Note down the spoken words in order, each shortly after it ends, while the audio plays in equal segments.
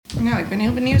Nou, ik ben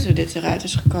heel benieuwd hoe dit eruit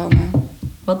is gekomen.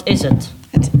 Wat is het?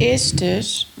 Het is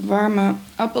dus warme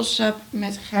appelsap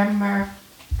met gember,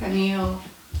 kaneel,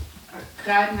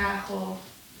 kruidnagel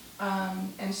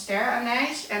en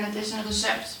steranijs. En het is een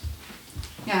recept.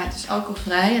 Ja, het is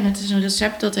alcoholvrij en het is een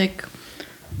recept dat ik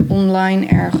online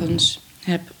ergens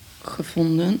heb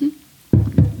gevonden.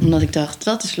 Omdat ik dacht,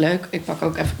 dat is leuk. Ik pak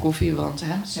ook even koffie, want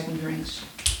second drinks.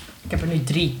 Ik heb er nu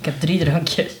 3. Ik heb 3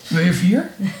 drankjes. Wil je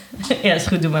 4? Ja, is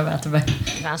goed. Doe maar water bij.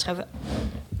 Even aanschuiven.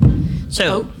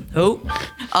 Zo. Ho.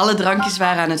 Alle drankjes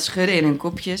waren aan het schudden in hun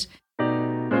kopjes.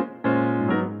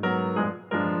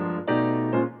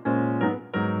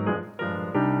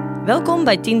 Welkom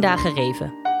bij 10 dagen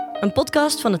Reven. Een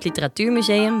podcast van het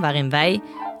Literatuurmuseum waarin wij,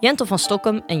 Jentel van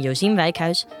Stokkem en Josien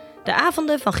Wijkhuis, de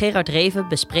avonden van Gerard Reven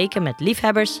bespreken met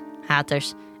liefhebbers,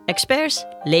 haters, experts,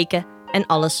 leken en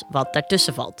alles wat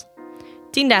daartussen valt.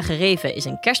 10 dagen Reven is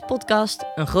een kerstpodcast,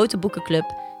 een grote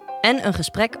boekenclub en een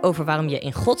gesprek over waarom je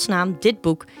in godsnaam dit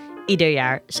boek ieder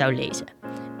jaar zou lezen.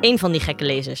 Eén van die gekke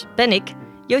lezers ben ik,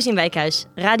 Josien Wijkhuis,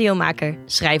 radiomaker,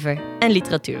 schrijver en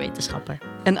literatuurwetenschapper.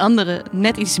 Een andere,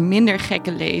 net iets minder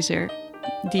gekke lezer,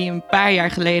 die een paar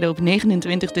jaar geleden op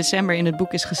 29 december in het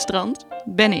boek is gestrand,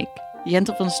 ben ik,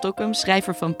 Jentel van Stokkem,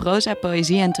 schrijver van proza,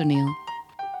 poëzie en toneel.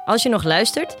 Als je nog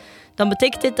luistert, dan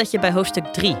betekent dit dat je bij hoofdstuk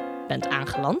 3 bent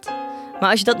aangeland. Maar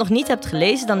als je dat nog niet hebt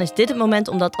gelezen, dan is dit het moment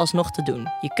om dat alsnog te doen.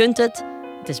 Je kunt het,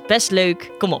 het is best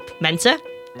leuk. Kom op, mensen.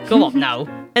 Kom op nou.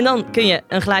 En dan kun je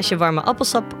een glaasje warme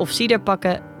appelsap of cider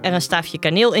pakken, er een staafje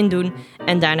kaneel in doen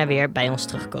en daarna weer bij ons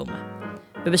terugkomen.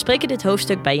 We bespreken dit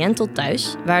hoofdstuk bij Jentel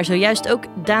thuis, waar zojuist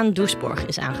ook Daan Doesborgh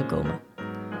is aangekomen.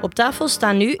 Op tafel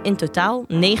staan nu in totaal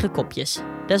 9 kopjes.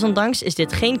 Desondanks is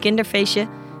dit geen kinderfeestje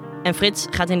en Frits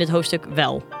gaat in dit hoofdstuk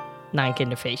wel naar een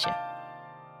kinderfeestje.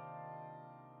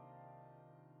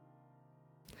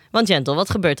 Want Jentel, wat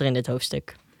gebeurt er in dit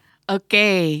hoofdstuk?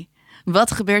 Oké,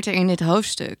 wat gebeurt er in dit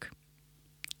hoofdstuk?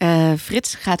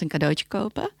 Frits gaat een cadeautje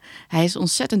kopen. Hij is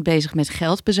ontzettend bezig met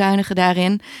geld bezuinigen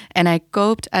daarin. En hij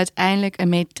koopt uiteindelijk een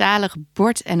metalig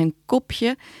bord en een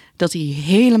kopje dat hij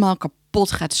helemaal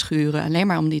kapot gaat schuren. Alleen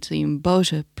maar omdat hij een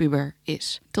boze puber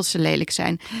is. Tot ze lelijk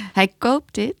zijn. Hij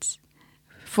koopt dit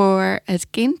voor het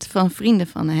kind van vrienden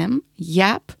van hem.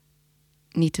 Jaap,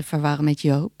 niet te verwarren met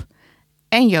Joop,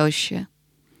 en Joosje.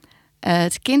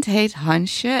 Het kind heet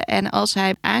Hansje en als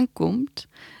hij aankomt,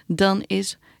 dan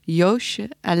is Joosje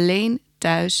alleen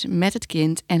thuis met het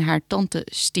kind en haar tante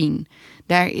Stien.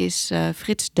 Daar is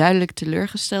Frits duidelijk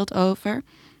teleurgesteld over.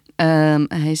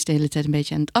 Hij is de hele tijd een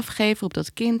beetje aan het afgeven op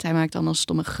dat kind. Hij maakt allemaal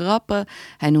stomme grappen.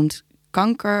 Hij noemt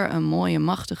kanker een mooie,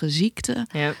 machtige ziekte.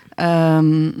 Ja.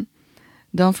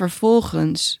 Dan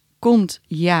vervolgens komt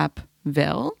Jaap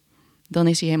wel. Dan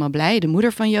is hij helemaal blij. De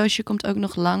moeder van Joosje komt ook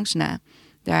nog langs. Nou,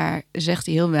 daar zegt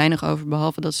hij heel weinig over,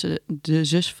 behalve dat ze de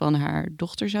zus van haar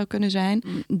dochter zou kunnen zijn.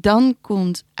 Dan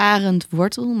komt Arend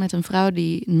Wortel met een vrouw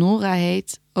die Nora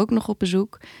heet, ook nog op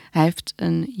bezoek. Hij heeft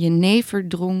een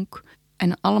jeneverdronk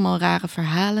en allemaal rare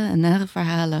verhalen en nare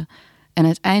verhalen. En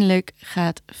uiteindelijk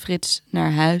gaat Frits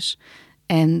naar huis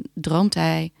en droomt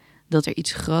hij dat er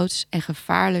iets groots en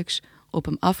gevaarlijks op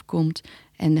hem afkomt.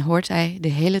 En hoort hij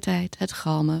de hele tijd het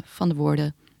galmen van de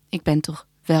woorden: ik ben toch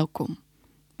welkom.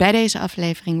 Bij deze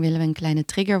aflevering willen we een kleine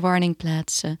triggerwarning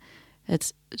plaatsen.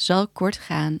 Het zal kort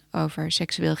gaan over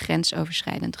seksueel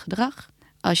grensoverschrijdend gedrag.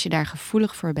 Als je daar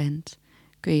gevoelig voor bent,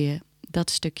 kun je dat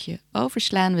stukje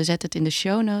overslaan. We zetten het in de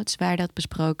show notes waar dat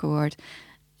besproken wordt.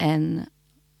 En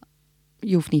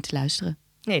je hoeft niet te luisteren.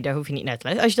 Nee, daar hoef je niet naar te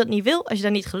luisteren. Als je dat niet wil, als je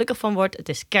daar niet gelukkig van wordt, het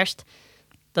is kerst,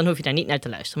 dan hoef je daar niet naar te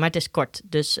luisteren. Maar het is kort,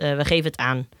 dus we geven het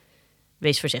aan.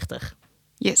 Wees voorzichtig.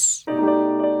 Yes.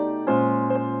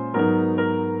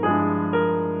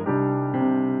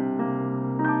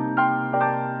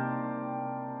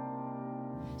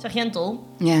 Zeg Jentel,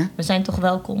 Ja. we zijn toch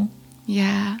welkom?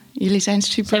 Ja, jullie zijn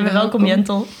super Zijn we welkom,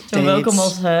 Jentel? Zo welkom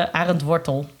als Arend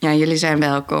Wortel. Ja, jullie zijn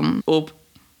welkom op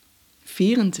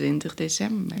 24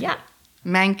 december. Ja.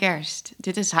 Mijn kerst.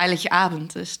 Dit is heilige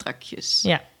avond strakjes.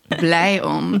 Ja. Blij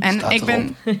om. En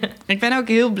ik ben ook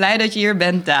heel blij dat je hier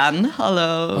bent, Daan.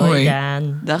 Hallo. Hoi.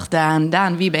 Daan. Dag Daan.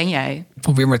 Daan, wie ben jij? Ik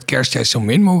probeer met kerst juist zo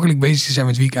min mogelijk bezig te zijn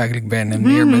met wie ik eigenlijk ben. En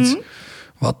meer met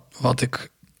wat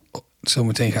ik zo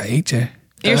meteen ga eten.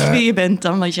 Eerst wie je bent,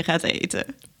 dan wat je gaat eten.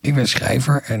 Ik ben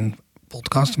schrijver en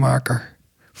podcastmaker.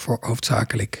 Voor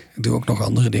hoofdzakelijk. Ik doe ook nog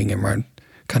andere dingen, maar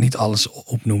ik ga niet alles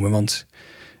opnoemen. Want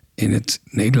in het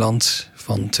Nederlands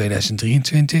van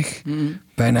 2023,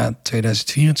 bijna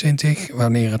 2024...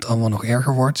 wanneer het allemaal nog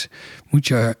erger wordt, moet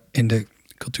je in de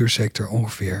cultuursector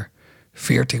ongeveer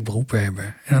 40 beroepen hebben.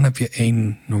 En dan heb je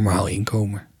 1 normaal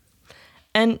inkomen.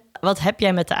 En wat heb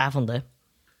jij met de avonden?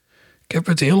 Ik heb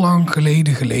het heel lang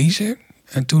geleden gelezen.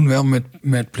 En toen wel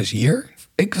met plezier.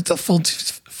 Dat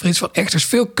vond Frits van Echters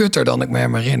veel kutter dan ik me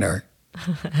hem herinner.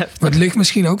 Maar het ligt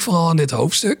misschien ook vooral aan dit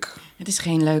hoofdstuk. Het is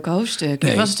geen leuk hoofdstuk.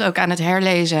 Nee. Ik was het ook aan het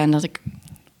herlezen en dat ik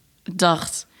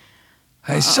dacht...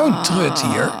 Hij is zo'n trut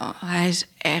hier. Hij is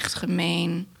echt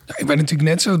gemeen. Ik ben natuurlijk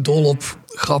net zo dol op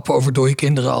grappen over dode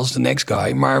kinderen als de next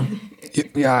guy. Maar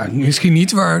ja, misschien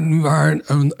niet waar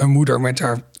een moeder met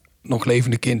haar nog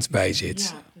levende kind bij zit.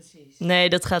 Ja, precies. Nee,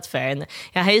 dat gaat ver. En,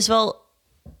 ja, hij is wel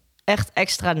echt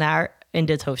extra naar in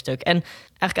dit hoofdstuk. En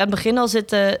eigenlijk aan het begin al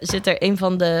zit er een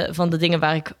van de dingen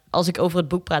waar ik, als ik over het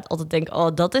boek praat, altijd denk... oh,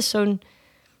 dat is zo'n...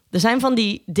 Er zijn van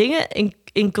die dingen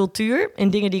in cultuur, in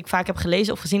dingen die ik vaak heb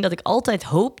gelezen of gezien, dat ik altijd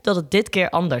hoop dat het dit keer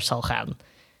anders zal gaan.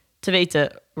 Te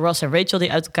weten, Ross en Rachel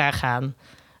die uit elkaar gaan.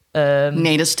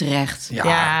 Nee, dat is terecht.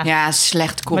 Ja,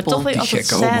 slecht koppel. Maar toch weer Die altijd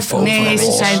gekke homofoob Nee, van ze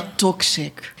Ross. zijn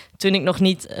toxic. Toen ik nog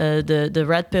niet de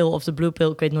red pill of de blue pill,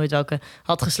 ik weet nooit welke,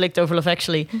 had geslikt over Love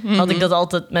Actually, had ik dat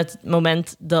altijd met het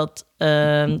moment dat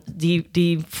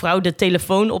die vrouw de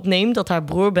telefoon opneemt, dat haar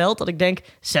broer belt, dat ik denk,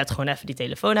 zet gewoon even die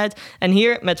telefoon uit. En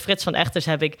hier met Frits van Echters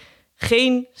heb ik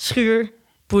geen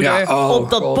schuurpoeder op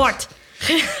dat God. bord.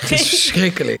 Het is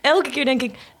verschrikkelijk. Elke keer denk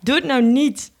ik, doe het nou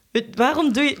niet.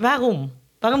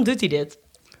 Waarom doet hij dit?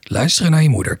 Luisteren naar je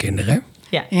moeder, kinderen.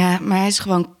 Ja, maar hij is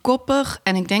gewoon koppig.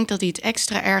 En ik denk dat hij het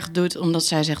extra erg doet omdat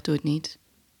zij zegt, doe het niet.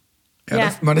 Ja,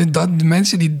 Ja. Maar de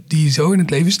mensen die zo in het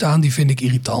leven staan, die vind ik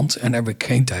irritant. En daar heb ik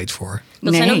geen tijd voor.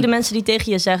 Dat Nee. zijn ook de mensen die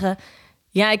tegen je zeggen,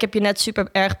 ja, ik heb je net super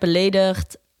erg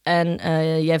beledigd en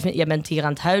jij bent hier aan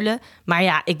het huilen. Maar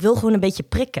ja, ik wil gewoon een beetje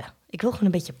prikken.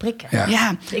 Ja.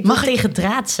 Ja, Ik wil tegen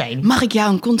draad zijn. mag ik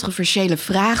jou een controversiële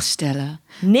vraag stellen?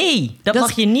 Nee, dat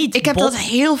mag je niet. Ik heb Bob. dat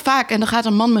heel vaak en dan gaat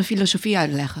een man mijn filosofie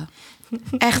uitleggen.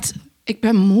 Echt, ik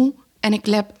ben moe en ik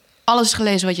heb alles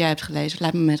gelezen wat jij hebt gelezen.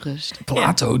 Laat me met rust.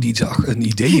 Plato, die zag een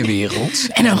ideeënwereld.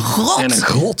 En een grot. En een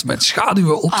grot met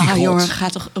schaduwen op die grot. Jongen, ga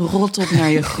toch rot op naar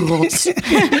je grot.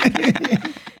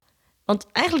 Want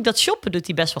eigenlijk dat shoppen doet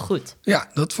hij best wel goed. Ja,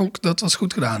 dat was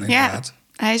goed gedaan inderdaad.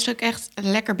 Hij is ook echt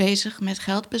lekker bezig met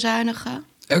geld bezuinigen.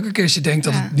 Elke keer als je denkt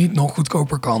dat het niet nog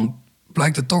goedkoper kan,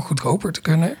 blijkt het toch goedkoper te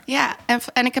kunnen. Ja,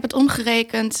 en ik heb het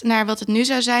omgerekend naar wat het nu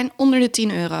zou zijn, onder de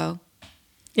 €10.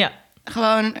 Ja,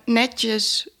 Gewoon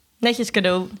netjes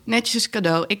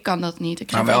cadeau. Ik kan dat niet.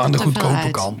 Ik Maar geef wel aan de altijd te veel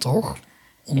goedkope uit. kant, toch?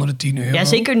 Onder de €10. ja,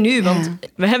 zeker nu. Want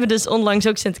we hebben dus onlangs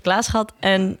ook Sinterklaas gehad.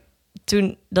 En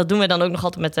toen, dat doen we dan ook nog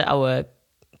altijd met de oude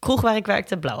kroeg waar ik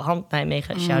werkte. Blauwe Hand,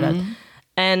 Nijmegen, shout-out.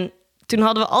 En toen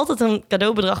hadden we altijd een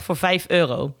cadeaubedrag voor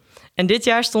 €5. En dit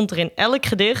jaar stond er in elk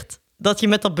gedicht dat je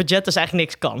met dat budget dus eigenlijk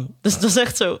niks kan. Dus dat is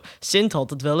echt zo, Sint had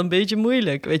het wel een beetje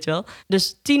moeilijk, weet je wel.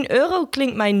 Dus €10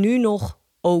 klinkt mij nu nog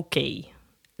oké.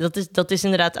 Dat is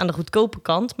inderdaad aan de goedkope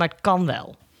kant, maar het kan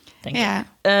wel, denk ik. Ja,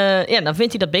 Ja, dan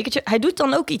vindt hij dat bekertje. Hij doet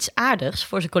dan ook iets aardigs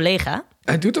voor zijn collega.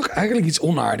 Hij doet toch eigenlijk iets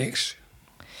onaardigs?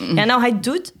 Ja, nou, hij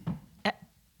doet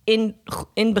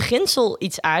in beginsel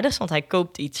iets aardigs, want hij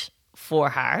koopt iets voor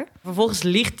haar. Vervolgens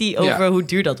liegt hij over hoe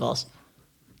duur dat was.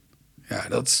 Ja,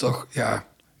 dat is toch...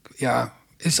 Ja.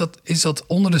 Is dat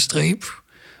onder de streep?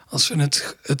 Als we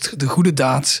de goede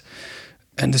daad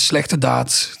en de slechte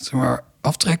daad zeg maar,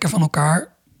 aftrekken van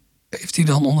elkaar, heeft hij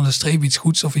dan onder de streep iets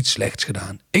goeds of iets slechts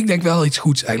gedaan? Ik denk wel iets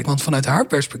goeds eigenlijk, want vanuit haar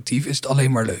perspectief is het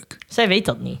alleen maar leuk. Zij weet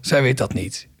dat niet. Zij weet dat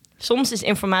niet. Soms is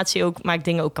informatie ook, maakt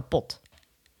dingen ook kapot.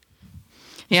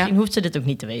 Misschien hoeft ze dit ook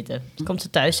niet te weten. Dan komt ze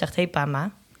thuis, zegt, hey pa,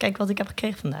 ma, kijk wat ik heb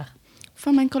gekregen vandaag.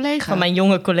 van mijn collega. Van mijn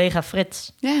jonge collega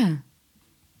Frits. Ja.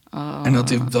 Oh. En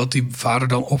dat die vader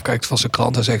dan opkijkt van zijn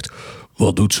krant en zegt,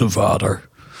 wat doet zijn vader?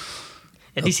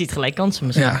 Ja, die ziet gelijk kansen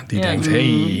misschien. Ja, die denkt,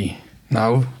 hey,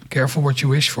 nou, careful what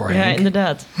you wish for, Ja, Henk.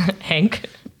 inderdaad. Henk.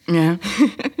 Ja,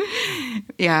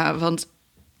 ja, want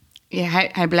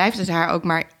hij blijft het haar ook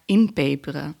maar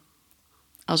inpeperen.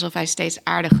 Alsof hij steeds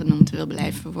aardig genoemd wil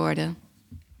blijven worden.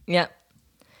 Ja,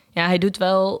 hij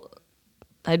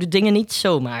doet dingen niet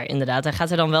zomaar, inderdaad. Hij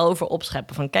gaat er dan wel over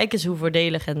opscheppen. Van kijk eens hoe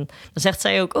voordelig. En dan zegt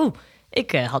zij ook, oh,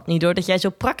 ik had niet door dat jij zo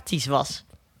praktisch was.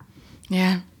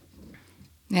 Ja,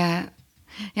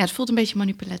 het voelt een beetje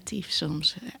manipulatief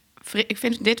soms. Ik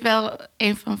vind dit wel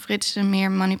een van Frits'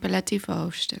 meer manipulatieve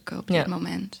hoofdstukken op dit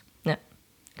moment. Ja.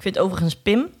 Ik vind overigens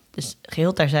Pim, dus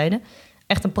geheel terzijde,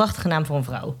 echt een prachtige naam voor een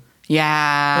vrouw.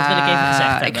 Ja, Dat wil ik even gezegd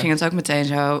hebben. Ik ging het ook meteen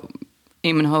zo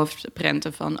in mijn hoofd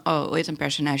prenten van, ooit een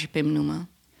personage Pim noemen.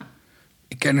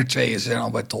 Ik ken er 2, ze zijn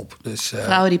al bij top. Dus,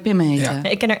 Vrouwen die Pim heten. Ja. Ja,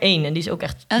 ik ken er 1 en die is ook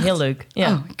echt heel leuk.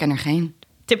 Ja. Oh, ik ken er geen.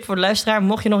 Tip voor de luisteraar,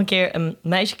 mocht je nog een keer een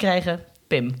meisje krijgen,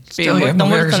 Pim. Stel, je hebt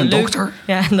nog ergens een dokter.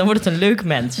 Ja, dan wordt het een leuk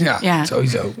mens. Ja, Ja.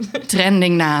 sowieso.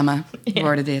 Trendingnamen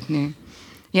worden dit nu.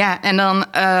 Ja, en dan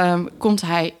komt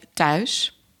hij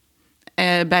thuis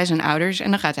bij zijn ouders. En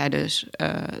dan gaat hij dus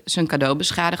zijn cadeau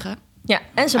beschadigen. Ja,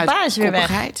 en zijn pa is weer weg.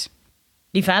 Koppigheid.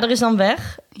 Die vader is dan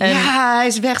weg. En... Ja, hij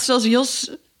is weg zoals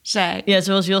Jos zei. Ja,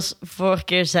 zoals Jos vorige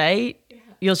keer zei.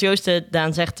 Jos Joosten,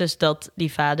 Daan zegt dus dat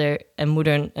die vader en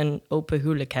moeder een open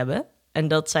huwelijk hebben. En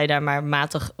dat zij daar maar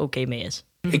matig oké mee is.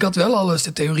 Ik had wel al eens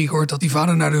de theorie gehoord dat die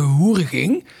vader naar de hoeren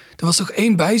ging. Er was toch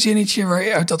 1 bijzinnetje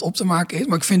waaruit dat op te maken is.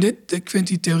 Maar ik vind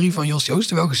die theorie van Jos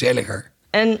Joosten wel gezelliger.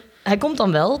 En hij komt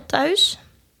dan wel thuis.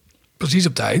 Precies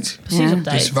op tijd. Precies op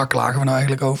tijd. Dus waar klagen we nou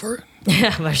eigenlijk over?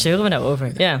 Ja, waar zeuren we nou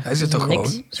over? Ja, Hij zit toch niks.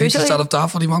 gewoon. Sowieso staat op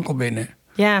tafel, die man komt binnen.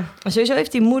 Ja, maar sowieso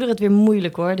heeft die moeder het weer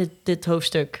moeilijk hoor, dit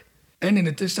hoofdstuk. En in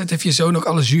de tussentijd heeft je zoon nog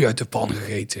alle jus uit de pan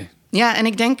gegeten. Ja, en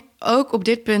ik denk ook op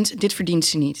dit punt, dit verdient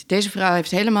ze niet. Deze vrouw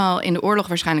heeft helemaal in de oorlog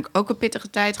waarschijnlijk ook een pittige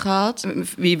tijd gehad.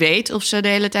 Wie weet of ze de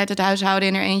hele tijd het huishouden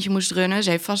in haar eentje moest runnen. Ze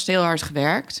heeft vast heel hard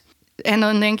gewerkt. En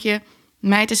dan denk je,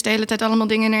 meid is de hele tijd allemaal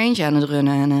dingen in haar eentje aan het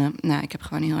runnen. En ik heb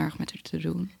gewoon heel erg met haar te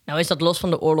doen. Nou is dat los van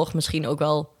de oorlog misschien ook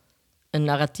wel een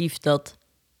narratief dat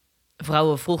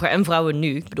vrouwen vroeger en vrouwen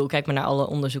nu... ik bedoel, kijk maar naar alle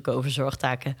onderzoeken over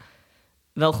zorgtaken...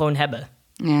 wel gewoon hebben.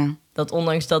 Ja. Dat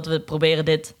ondanks dat we proberen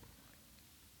dit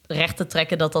recht te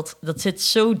trekken... dat zit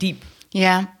zo diep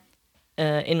Ja.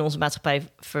 In onze maatschappij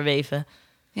verweven.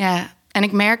 Ja, en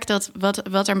ik merk dat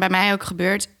wat er bij mij ook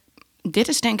gebeurt... Dit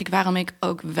is denk ik waarom ik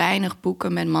ook weinig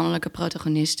boeken met mannelijke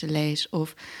protagonisten lees.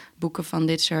 Of boeken van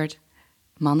dit soort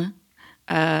mannen.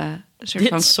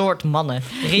 Soort mannen.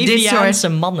 Riviaanse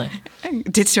mannen.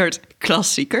 Dit soort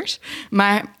klassiekers.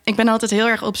 Maar ik ben altijd heel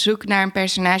erg op zoek naar een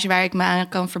personage... waar ik me aan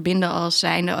kan verbinden als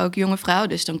zijnde ook jonge vrouw.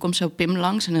 Dus dan komt zo Pim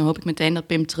langs en dan hoop ik meteen dat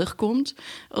Pim terugkomt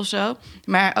of zo.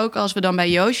 Maar ook als we dan bij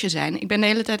Joosje zijn... ik ben de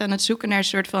hele tijd aan het zoeken naar een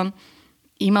soort van...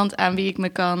 iemand aan wie ik me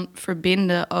kan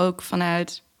verbinden, ook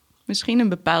vanuit... misschien een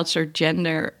bepaald soort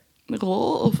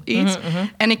genderrol of iets.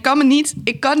 En ik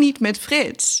kan niet met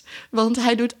Frits. Want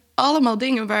hij doet allemaal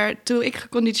dingen waartoe ik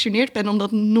geconditioneerd ben... om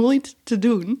dat nooit te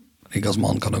doen. Ik als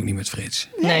man kan ook niet met Frits.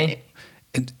 Nee.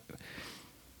 En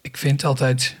ik vind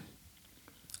altijd...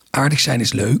 aardig zijn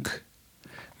is leuk,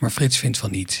 maar Frits vindt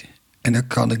van niet. En daar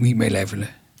kan ik niet mee levelen.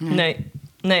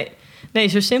 Nee,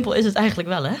 zo simpel is het eigenlijk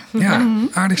wel, hè? Ja,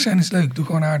 aardig zijn is leuk. Doe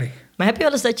gewoon aardig. Maar heb je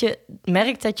wel eens dat je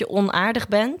merkt dat je onaardig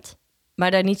bent...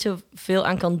 maar daar niet zoveel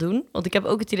aan kan doen? Want ik heb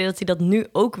ook het idee dat hij dat nu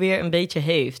ook weer een beetje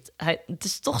heeft. Het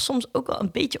is toch soms ook wel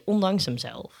een beetje ondanks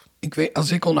hemzelf. Ik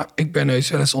weet, ik ben heus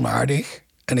wel eens onaardig.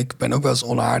 En ik ben ook wel eens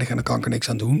onaardig en daar kan ik er niks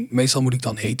aan doen. Meestal moet ik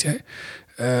dan eten.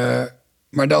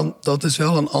 Maar dan, dat is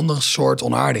wel een ander soort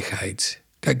onaardigheid.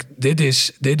 Kijk,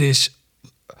 dit is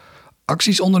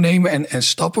acties ondernemen en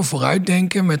stappen vooruit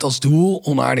denken... met als doel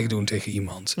onaardig doen tegen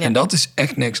iemand. Ja. En dat is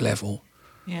echt next level.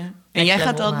 Ja. En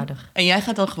jij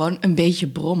gaat dan gewoon een beetje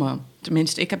brommen.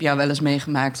 Tenminste, ik heb jou wel eens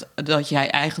meegemaakt dat jij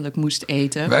eigenlijk moest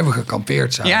eten. Wij hebben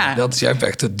gekampeerd samen. Ja. Dat is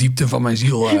echt de diepte van mijn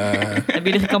ziel. Hebben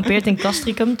jullie gekampeerd in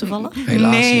Castricum toevallig?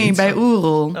 Helaas nee, niet. bij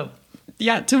Oerol. Oh.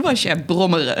 Ja, toen was jij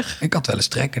brommerig. Ik had wel eens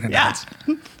trek inderdaad.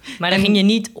 Ja. Maar dan ging je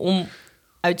niet om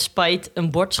uit spijt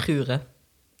een bord schuren?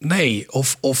 Nee,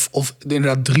 of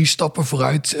inderdaad 3 stappen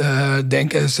vooruit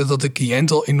denken... zodat de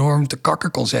cliënt al enorm te kakker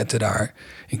kon zetten daar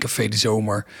in Café de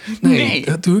Zomer. Nee,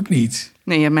 dat doe ik niet.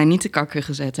 Nee, je hebt mij niet te kakker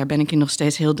gezet. Daar ben ik je nog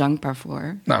steeds heel dankbaar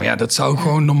voor. Nou ja, dat zou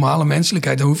gewoon normale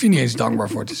menselijkheid... daar hoef je niet eens dankbaar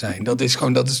voor te zijn. Dat is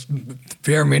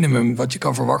bare minimum wat je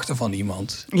kan verwachten van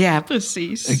iemand. Ja,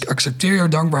 precies. Ik accepteer jouw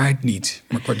dankbaarheid niet,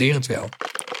 maar ik waardeer het wel.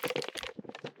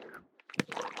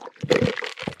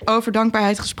 Over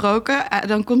dankbaarheid gesproken,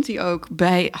 dan komt hij ook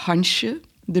bij Hansje,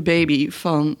 de baby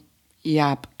van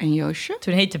Jaap en Joosje.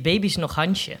 Toen heette baby's nog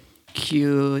Hansje.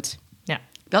 Cute. Ja.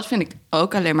 Dat vind ik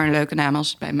ook alleen maar een leuke naam als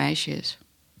het bij een meisje is.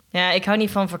 Ja, ik hou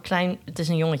niet van verklein... Het is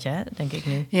een jongetje, hè, denk ik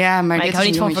nu. Ja, maar ik hou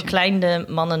niet van verkleinde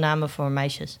mannennamen voor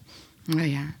meisjes.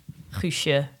 Oh ja.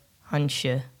 Guusje,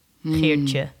 Hansje,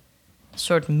 Geertje. Een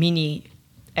soort mini...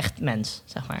 echt mens,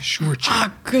 zeg maar. Sjoertje. Ah,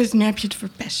 kut, nu heb je het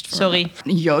verpest. Voor Sorry.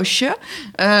 Joosje.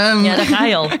 Ja, daar ga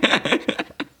je al.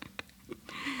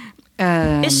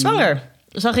 Is zwanger,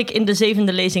 zag ik in de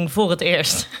 7e lezing voor het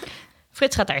eerst.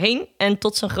 Frits gaat daarheen en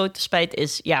tot zijn grote spijt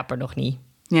is Jaap er nog niet.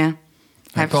 Ja.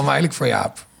 Hij kwam eigenlijk voor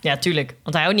Jaap. Ja, tuurlijk,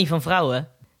 want hij houdt niet van vrouwen.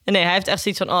 En nee, hij heeft echt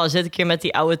zoiets van... zit ik hier met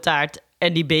die oude taart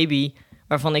en die baby...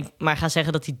 waarvan ik maar ga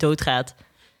zeggen dat hij doodgaat.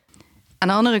 Aan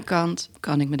de andere kant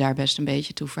kan ik me daar best een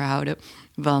beetje toe verhouden.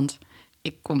 Want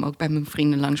ik kom ook bij mijn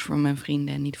vrienden langs voor mijn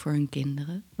vrienden en niet voor hun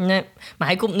kinderen. Nee, maar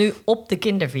hij komt nu op de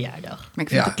kinderverjaardag. Maar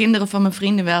ik vind de kinderen van mijn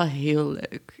vrienden wel heel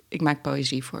leuk. Ik maak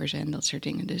poëzie voor ze en dat soort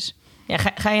dingen dus. Ja,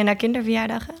 ga je naar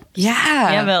kinderverjaardagen?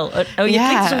 Ja. Jawel. Oh, je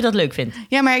klinkt alsof je dat leuk vindt.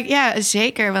 Ja, maar ja,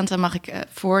 zeker. Want dan mag ik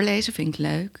voorlezen, vind ik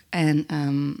leuk. En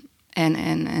En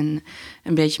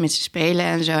een beetje met ze spelen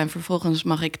en zo. En vervolgens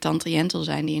mag ik tante Jentel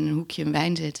zijn die in een hoekje een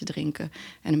wijn zit te drinken.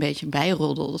 En een beetje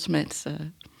bijroddelt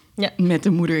met de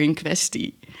moeder in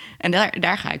kwestie. En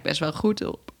daar ga ik best wel goed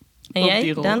op. En op jij,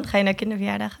 die rol. Daan, ga je naar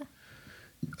kinderverjaardagen?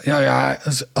 Ja,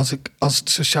 als het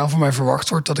sociaal van mij verwacht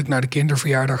wordt dat ik naar de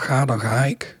kinderverjaardag ga, dan ga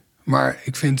ik. Maar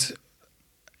ik vind,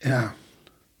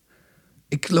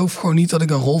 ik geloof gewoon niet dat ik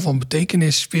een rol van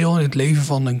betekenis speel in het leven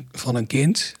van een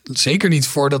kind. Zeker niet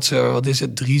voordat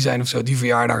ze, 3 zijn of zo. Die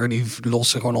verjaardagen, die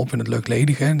lossen gewoon op in het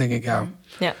leukledige. Dan denk ik, ja.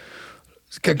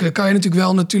 Kijk, dan kan je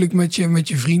natuurlijk met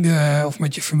je vrienden of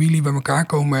met je familie bij elkaar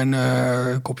komen en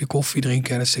een kopje koffie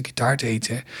drinken en een stukje taart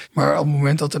eten. Maar op het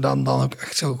moment dat er dan ook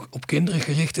echt zo op kinderen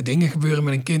gerichte dingen gebeuren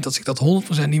met een kind, dat zich dat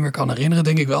 100% niet meer kan herinneren,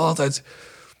 denk ik wel altijd,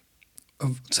 wat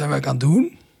zijn wij aan het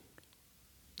doen?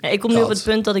 Ja, ik kom nu op het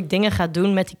punt dat ik dingen ga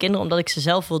doen met die kinderen omdat ik ze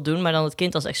zelf wil doen, maar dan het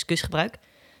kind als excuus gebruik.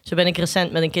 Zo ben ik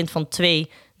recent met een kind van 2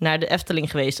 naar de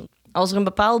Efteling geweest. Als er een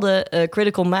bepaalde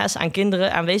critical mass aan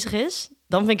kinderen aanwezig is,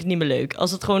 dan vind ik het niet meer leuk.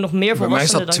 Als het gewoon nog meer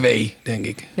volwassenen... Bij mij is dat 2, denk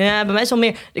ik. Ja, bij mij is het wel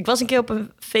meer. Ik was een keer op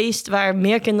een feest waar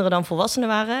meer kinderen dan volwassenen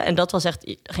waren. En dat was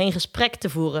echt geen gesprek te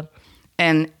voeren.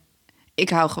 En ik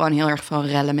hou gewoon heel erg van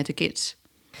rellen met de kids.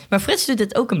 Maar Frits doet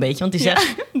dit ook een beetje, want die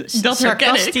zegt dat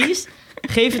sarcastisch.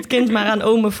 Geef het kind maar aan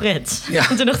ome Frits. Ja.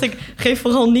 En toen dacht ik, geef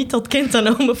vooral niet dat kind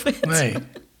aan ome Frits.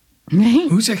 Nee.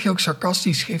 Hoe zeg je ook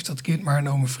sarcastisch, geef dat kind maar aan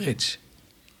ome Frits?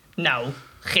 Nou,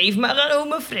 geef maar aan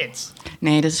ome Frits.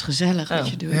 Nee, dat is gezellig wat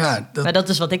je doet. Ja, Maar dat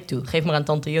is wat ik doe. Geef maar aan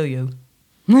tante Jojo.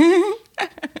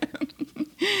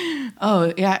 Oh,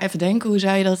 ja, even denken. Hoe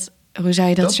zou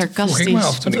je dat sarcastisch... vroeg ik me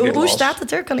af toen ik dit Hoe las. staat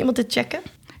het er? Kan iemand dit checken?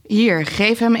 Hier,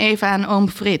 geef hem even aan oom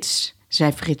Frits,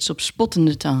 zei Frits op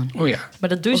spottende toon. Oh ja. Maar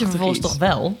dat doen ze vervolgens toch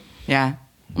wel? Ja,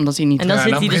 omdat hij niet... En dan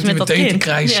zit hij dus met dat meteen kind. te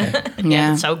krijsen. Ja,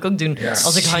 dat zou ik ook doen Ja.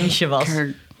 als ik Hansje was.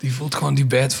 Die voelt gewoon die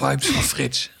bad vibes van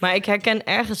Frits. Maar ik herken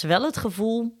ergens wel het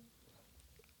gevoel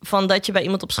van dat je bij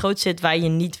iemand op schoot zit waar je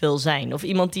niet wil zijn. Of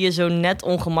iemand die je zo net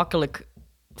ongemakkelijk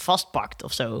vastpakt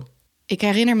of zo. Ik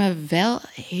herinner me wel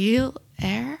heel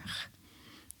erg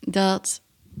dat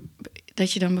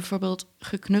je dan bijvoorbeeld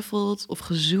geknuffeld of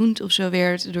gezoend of zo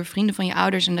werd door vrienden van je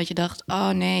ouders. En dat je dacht, oh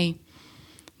nee,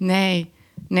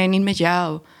 niet met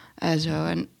jou.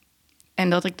 En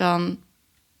dat ik dan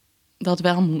dat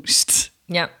wel moest.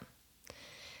 Ja.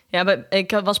 Ja,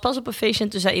 ik was pas op een feestje en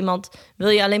toen zei iemand... wil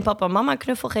je alleen papa en mama een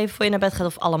knuffel geven voor je naar bed gaat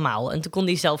of allemaal? En toen kon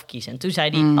hij zelf kiezen. En toen zei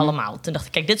hij allemaal. Toen dacht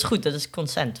ik, kijk, dit is goed. Dat is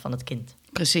consent van het kind.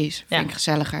 Precies, vind ik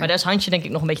gezelliger. Maar daar is Hansje denk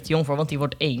ik nog een beetje te jong voor, want die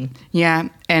wordt 1. Ja,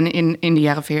 en in de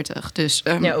jaren 40. Dus,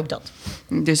 ja, ook dat.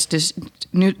 Dus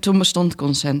toen bestond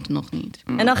consent nog niet.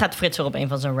 En dan gaat Frits weer op een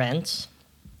van zijn rants.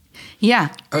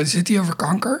 Ja. Zit hij over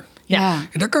kanker? Ja.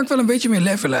 En daar kan ik wel een beetje mee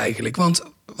levelen eigenlijk. Want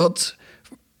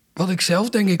wat ik zelf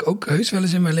denk ik ook heus wel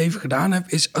eens in mijn leven gedaan heb...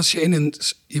 is als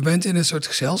je bent in een soort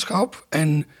gezelschap...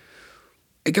 en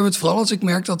ik heb het vooral als ik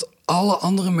merk dat alle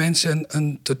andere mensen...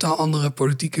 een totaal andere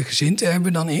politieke gezindte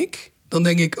hebben dan ik... dan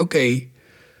denk ik, oké,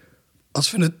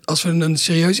 als we een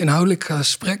serieus inhoudelijk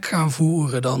gesprek gaan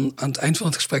voeren... dan aan het eind van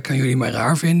het gesprek gaan jullie mij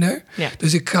raar vinden. Ja.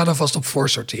 Dus ik ga daar vast op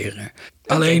voorsorteren.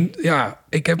 Okay. Alleen,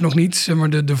 ik heb nog niet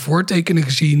de voortekenen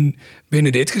gezien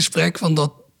binnen dit gesprek... van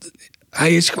dat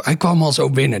hij kwam al zo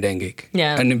binnen, denk ik.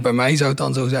 Ja. En bij mij zou het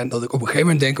dan zo zijn dat ik op een gegeven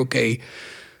moment denk... oké,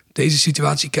 deze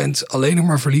situatie kent alleen nog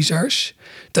maar verliezers.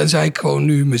 Tenzij ik gewoon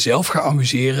nu mezelf ga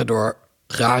amuseren door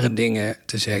rare dingen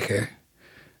te zeggen...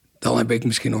 dan heb ik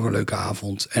misschien nog een leuke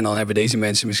avond. En dan hebben deze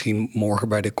mensen misschien morgen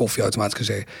bij de koffieautomaat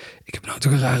gezegd... ik heb nou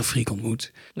toch een rare freak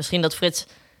ontmoet. Misschien dat Frits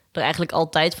er eigenlijk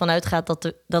altijd van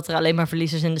uitgaat... dat er alleen maar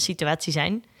verliezers in de situatie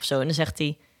zijn. Of zo. En dan zegt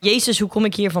hij, Jezus, hoe kom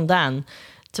ik hier vandaan?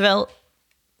 Terwijl...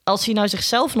 als hij nou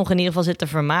zichzelf nog in ieder geval zit te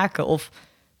vermaken... of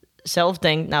zelf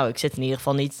denkt, nou, ik zit in ieder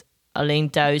geval niet alleen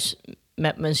thuis...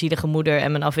 met mijn zielige moeder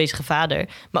en mijn afwezige vader.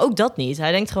 Maar ook dat niet.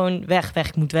 Hij denkt gewoon, weg,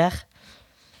 ik moet weg.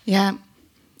 Ja,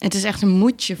 het is echt een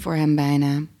moedje voor hem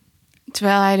bijna.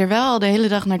 Terwijl hij er wel al de hele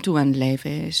dag naartoe aan het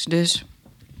leven is. Dus...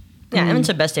 Ja, en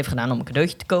zijn best heeft gedaan om een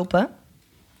cadeautje te kopen.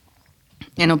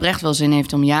 En oprecht wel zin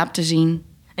heeft om Jaap te zien.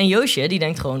 En Joosje, die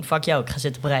denkt gewoon, fuck jou, ik ga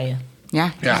zitten breien.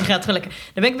 Ja. Die gaat gewoon lekker.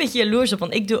 Daar ben ik een beetje jaloers op,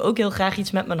 want ik doe ook heel graag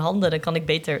iets met mijn handen. Dan kan ik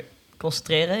beter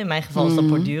concentreren. In mijn geval is dat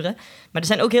borduren. Maar er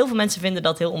zijn ook heel veel mensen vinden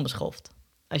dat heel onbeschoft.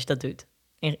 Als je dat doet,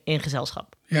 in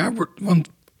gezelschap. Ja, want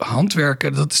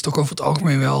handwerken, dat is toch over het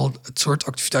algemeen wel het soort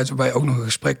activiteit... waarbij je ook nog een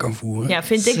gesprek kan voeren. Ja,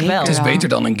 vind ik wel. Het is beter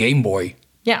dan een Game Boy.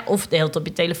 Ja, of de hele tijd op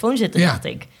je telefoon zitten, dacht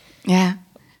ik. Ja.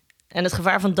 En het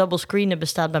gevaar van double screenen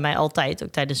bestaat bij mij altijd.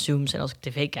 Ook tijdens Zooms en als ik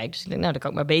tv kijk. Dus ik denk, nou, dan kan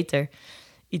ik maar beter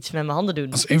iets met mijn handen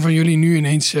doen. Als een van jullie nu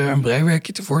ineens een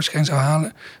breiwerkje tevoorschijn zou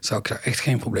halen, zou ik daar echt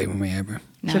geen problemen mee hebben.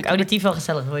 Dat is ook auditief wel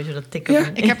gezellig, hoor je zo dat tikken.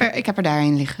 Ja, ik heb er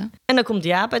daarin liggen. En dan komt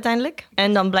Jaap uiteindelijk.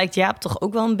 En dan blijkt Jaap toch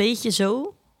ook wel een beetje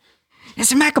zo. En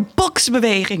ze maken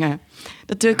boksbewegingen.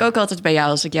 Dat doe ik ook altijd bij jou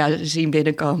als ik jou zie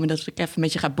binnenkomen. Dat ik even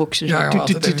met je ga boksen. Ja,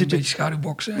 altijd even een beetje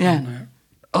schaduwboksen. Ja. En,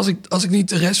 als ik niet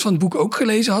de rest van het boek ook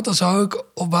gelezen had, dan zou ik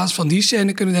op basis van die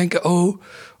scène kunnen denken, oh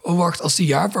wacht, als die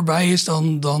Jaap erbij is,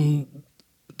 dan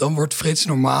wordt Frits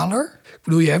normaler. Ik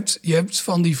bedoel, je hebt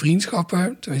van die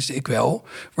vriendschappen, tenminste ik wel,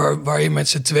 waar je met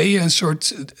z'n tweeën een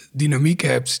soort dynamiek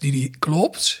hebt die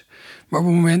klopt. Maar op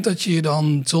het moment dat je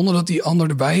dan, zonder dat die ander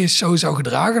erbij is, zo zou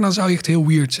gedragen, dan zou je echt heel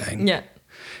weird zijn. Ja.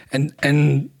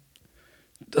 En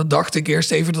dat dacht ik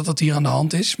eerst even dat hier aan de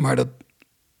hand is. Maar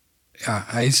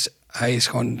hij is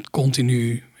gewoon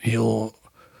continu heel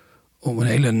op een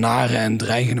hele nare en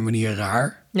dreigende manier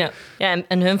raar. Ja,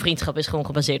 en hun vriendschap is gewoon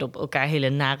gebaseerd op elkaar hele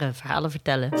nare verhalen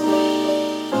vertellen.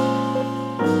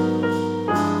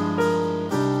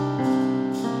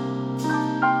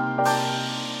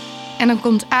 En dan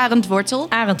komt Arendwortel.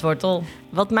 Arendwortel.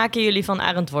 Wat maken jullie van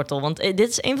Arendwortel? Want dit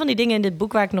is een van die dingen in dit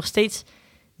boek waar ik nog steeds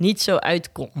niet zo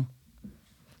uitkom.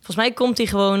 Volgens mij komt hij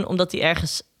gewoon omdat hij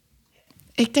ergens...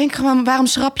 Ik denk gewoon, waarom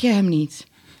schrap je hem niet?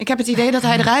 Ik heb het idee dat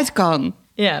hij eruit kan.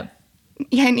 Ja.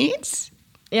 Jij niet?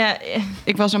 Ja.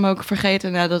 Ik was hem ook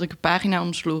vergeten nadat ik een pagina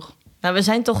omsloeg. Nou, we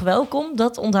zijn toch welkom.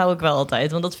 Dat onthoud ik wel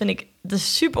altijd. Want dat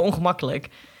is super ongemakkelijk.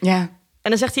 Ja. En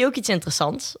dan zegt hij ook iets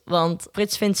interessants. Want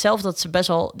Frits vindt zelf dat ze best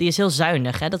wel... Die is heel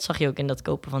zuinig, hè? Dat zag je ook in dat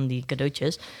kopen van die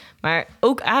cadeautjes. Maar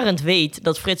ook Arend weet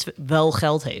dat Frits wel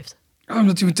geld heeft.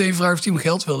 Omdat hij meteen vraagt of hij hem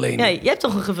geld wil lenen. Ja, je hebt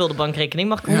toch een gevulde bankrekening?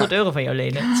 Mag ik 100 euro van jou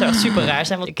lenen? Het zou echt super raar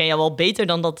zijn, want ik ken jou wel beter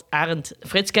dan dat Arend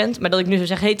Frits kent. Maar dat ik nu zou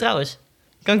zeggen, hey, trouwens,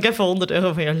 kan ik even 100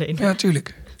 euro van jou lenen? Ja,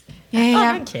 tuurlijk.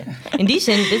 Ja. Dank je. In die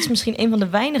zin, dit is misschien een van de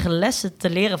weinige lessen te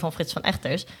leren van Frits van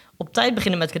Echters. Op tijd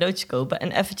beginnen met cadeautjes kopen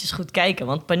en eventjes goed kijken.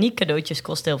 Want paniekcadeautjes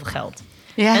kosten heel veel geld.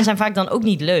 Ja. En zijn vaak dan ook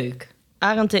niet leuk.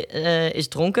 Arend is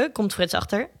dronken, komt Frits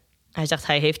achter. Hij zegt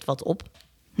hij heeft wat op.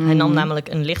 Hij nam namelijk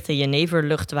een lichte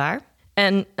jeneverlucht waar.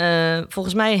 En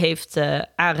volgens mij heeft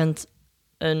Arend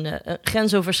een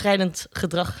grensoverschrijdend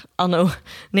gedrag anno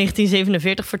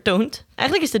 1947 vertoond.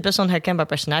 Eigenlijk is dit best wel een herkenbaar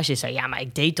personage. Hij zei, ja, maar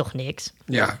ik deed toch niks?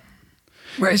 Ja.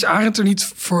 Maar is Arend er niet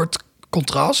voor het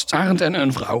contrast? Arend en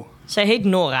een vrouw. Zij heet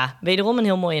Nora. Wederom een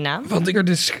heel mooie naam. Wat ik er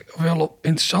dus wel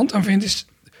interessant aan vind, is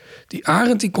die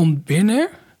Arend die komt binnen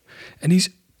en die is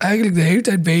eigenlijk de hele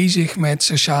tijd bezig met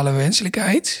sociale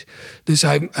wenselijkheid. Dus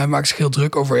hij maakt zich heel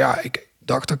druk over, ik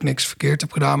dacht dat ik niks verkeerd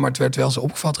heb gedaan, maar het werd wel zo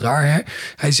opgevat. Raar, hè?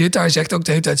 Hij zit daar, hij zegt ook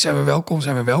de hele tijd, zijn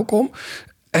we welkom.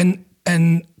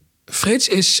 En Frits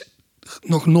is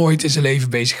nog nooit in zijn leven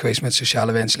bezig geweest met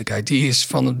sociale wenselijkheid. Die is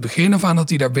van het begin af aan dat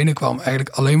hij daar binnenkwam eigenlijk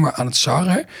alleen maar aan het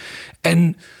sarren.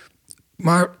 En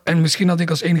misschien had ik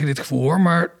als enige dit gevoel, hoor,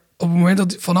 maar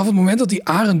vanaf het moment dat die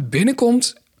Arend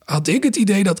binnenkomt, had ik het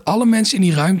idee dat alle mensen in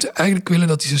die ruimte eigenlijk willen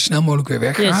dat hij zo snel mogelijk weer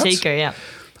weggaat. Ja, zeker, ja.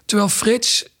 Terwijl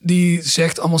Frits, die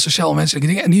zegt allemaal sociaal-menselijke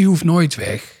dingen en die hoeft nooit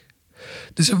weg.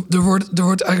 Dus er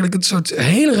wordt eigenlijk een soort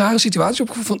hele rare situatie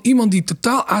opgevoerd van iemand die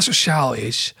totaal asociaal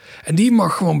is. En die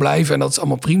mag gewoon blijven en dat is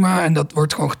allemaal prima en dat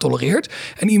wordt gewoon getolereerd.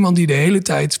 En iemand die de hele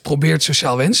tijd probeert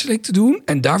sociaal-wenselijk te doen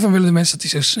en daarvan willen de mensen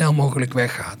dat hij zo snel mogelijk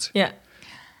weggaat. Ja,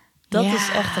 dat is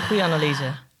echt een goede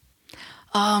analyse.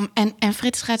 En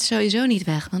Frits gaat sowieso niet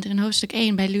weg. Want in hoofdstuk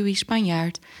 1 bij Louis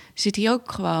Spanjaard zit hij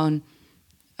ook gewoon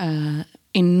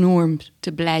enorm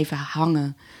te blijven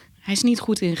hangen. Hij is niet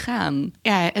goed in gaan.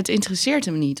 Ja, het interesseert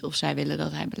hem niet of zij willen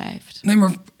dat hij blijft. Nee,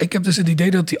 maar ik heb dus het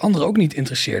idee dat die ander ook niet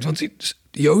interesseert. Want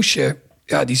Joosje,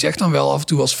 die zegt dan wel af en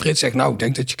toe als Frits zegt, nou, ik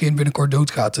denk dat je kind binnenkort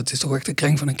doodgaat. Het is toch echt een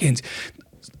kreng van een kind.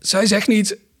 Zij zegt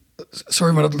niet,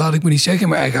 sorry, maar dat laat ik me niet zeggen in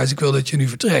mijn eigen huis. Ik wil dat je nu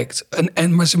vertrekt.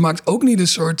 Maar ze maakt ook niet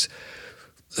een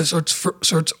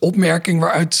soort opmerking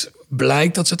waaruit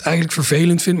blijkt dat ze het eigenlijk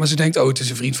vervelend vindt. Maar ze denkt, het is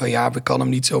een vriend van Jaap, ik kan hem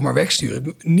niet zomaar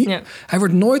wegsturen. Hij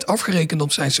wordt nooit afgerekend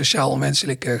op zijn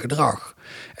sociaal-menselijk gedrag.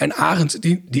 En Arend,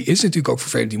 die is natuurlijk ook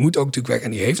vervelend. Die moet ook natuurlijk weg.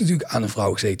 En die heeft natuurlijk aan een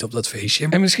vrouw gezeten op dat feestje.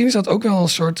 En misschien is dat ook wel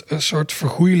een soort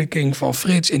vergoeilijking van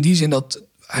Frits. In die zin dat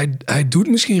hij doet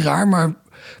misschien raar, maar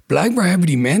blijkbaar hebben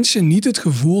die mensen niet het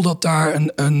gevoel dat daar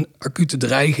een acute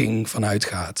dreiging van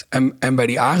uitgaat. En bij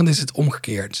die Arend is het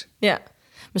omgekeerd. Ja.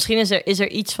 Misschien is er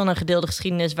iets van een gedeelde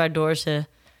geschiedenis waardoor ze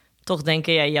toch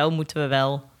denken, jou moeten we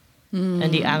wel. En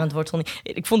die Arend Wortel niet.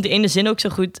 Ik vond die ene zin ook zo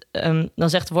goed. Dan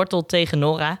zegt Wortel tegen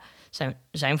Nora,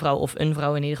 zijn vrouw of een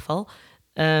vrouw in ieder geval.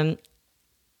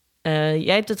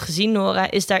 Jij hebt het gezien,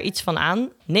 Nora. Is daar iets van aan?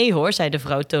 Nee hoor, zei de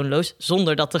vrouw toonloos,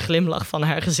 zonder dat de glimlach van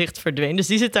haar gezicht verdween. Dus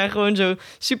die zit daar gewoon zo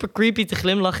super creepy te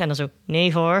glimlachen en dan zo,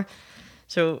 nee hoor.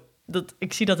 Zo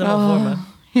Ik zie dat helemaal voor me.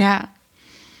 Ja.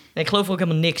 Ik geloof er ook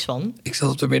helemaal niks van. Ik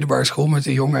zat op de middelbare school met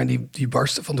een jongen en die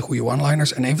barstte van de goede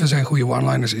one-liners. En een van zijn goede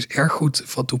one-liners is erg goed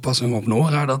van toepassing op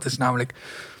Nora. Dat is namelijk,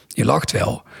 je lacht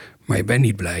wel, maar je bent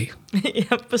niet blij.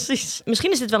 Ja, precies.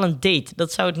 Misschien is dit wel een date.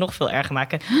 Dat zou het nog veel erger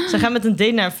maken. Ze gaan met een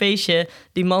date naar een feestje.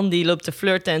 Die man die loopt te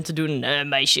flirten en te doen...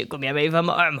 meisje, kom jij maar even aan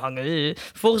mijn arm hangen.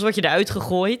 Vervolgens word je eruit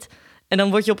gegooid. En dan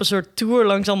word je op een soort tour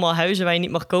langs allemaal huizen waar je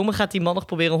niet mag komen. Gaat die man nog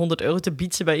proberen €100 te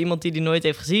bietsen bij iemand die nooit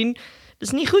heeft gezien.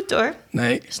 Dat is niet goed, hoor.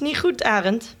 Nee. Dat is niet goed,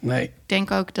 Arend. Nee. Ik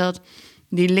denk ook dat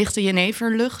die lichte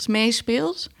jeneverlucht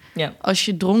meespeelt. Ja. Als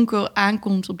je dronken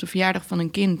aankomt op de verjaardag van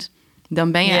een kind...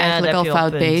 dan ben je Ja, eigenlijk daar al heb je al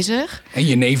fout een punt. bezig. En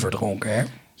jenever dronken, hè?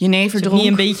 Jenever Niet dronk.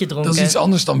 een beetje dronken. Dat is iets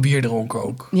anders dan bier dronken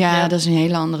ook. Ja, dat is een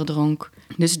hele andere dronk.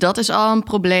 Dus dat is al een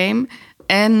probleem.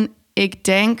 En ik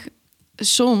denk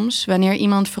soms, wanneer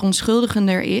iemand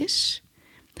verontschuldigender is...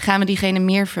 gaan we diegene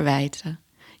meer verwijten.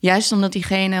 Juist omdat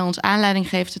diegene ons aanleiding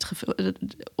geeft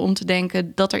om te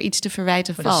denken dat er iets te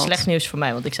verwijten Maar valt. dat is slecht nieuws voor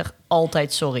mij, want ik zeg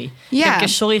altijd sorry. Ik Ja. heb een keer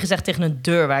sorry gezegd tegen een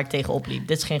deur waar ik tegenop liep.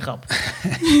 Dit is geen grap.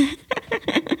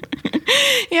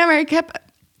 Ja, maar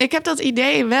ik heb dat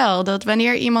idee wel. Dat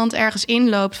wanneer iemand ergens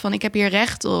inloopt van ik heb hier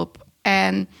recht op...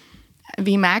 en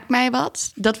wie maakt mij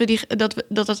wat? Dat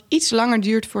het iets langer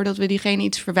duurt voordat we diegene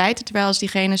iets verwijten... terwijl als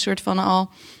diegene een soort van al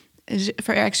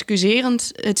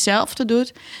verexcuserend hetzelfde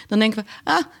doet... dan denken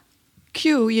we, Q,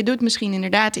 je doet misschien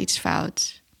inderdaad iets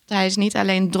fout. Hij is niet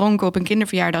alleen dronken op een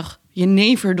kinderverjaardag...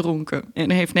 jenever dronken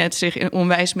en heeft net zich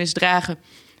onwijs misdragen...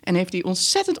 en heeft die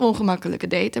ontzettend ongemakkelijke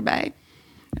date erbij...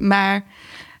 Maar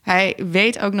hij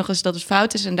weet ook nog eens dat het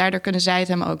fout is... en daardoor kunnen zij het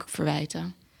hem ook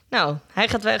verwijten. Nou, hij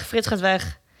gaat weg, Frits gaat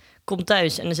weg, komt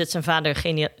thuis... en dan zit zijn vader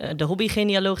de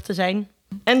hobbygenealoog te zijn.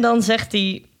 En dan zegt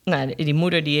hij... Nou, die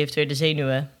moeder die heeft weer de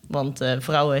zenuwen... want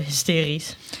vrouwen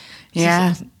hysterisch.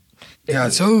 Ja, Ja,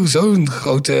 zo'n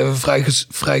grote,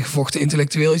 vrijgevochten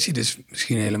intellectueel is hij dus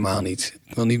misschien helemaal niet.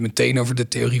 Ik wil niet meteen over de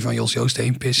theorie van Jos Joost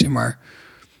heen pissen, maar...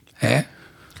 Hè?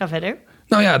 Ga verder.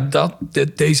 Nou ja,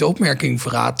 deze opmerking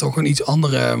verraadt toch een iets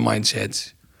andere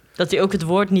mindset. Dat hij ook het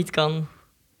woord niet kan.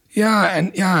 Ja, en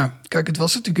ja, kijk, het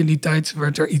was natuurlijk in die tijd...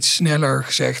 werd er iets sneller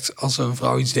gezegd als een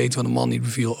vrouw iets deed wat een man niet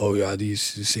beviel. Oh ja, die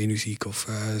is zenuwziek of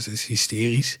ze is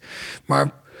hysterisch.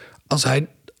 Maar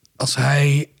als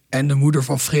hij en de moeder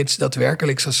van Frits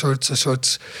daadwerkelijk zo'n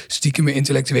soort stiekeme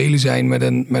intellectuelen zijn...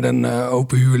 met een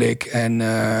open huwelijk en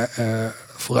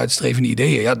vooruitstrevende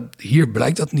ideeën... ja, hier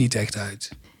blijkt dat niet echt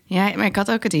uit. ja, maar ik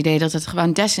had ook het idee dat het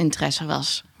gewoon desinteresse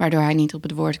was... waardoor hij niet op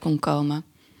het woord kon komen.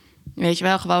 Weet je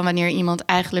wel, gewoon wanneer iemand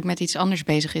eigenlijk met iets anders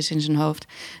bezig is in zijn hoofd...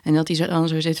 en dat hij dan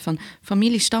zo zit van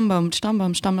familie,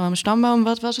 stamboom...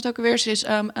 wat was het ook alweer? Ze is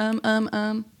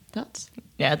dat?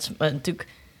 Ja, het is natuurlijk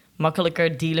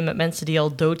makkelijker dealen met mensen die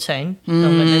al dood zijn...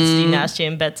 dan met mensen die naast je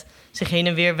in bed zich heen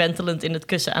en weer wentelend in het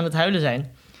kussen aan het huilen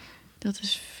zijn. Dat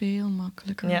is veel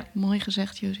makkelijker. Ja. Mooi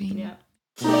gezegd, Josien. Ja.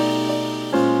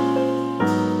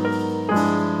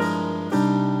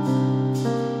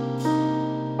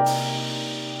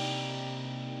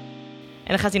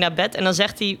 En dan gaat hij naar bed en dan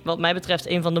zegt hij, wat mij betreft...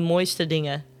 een van de mooiste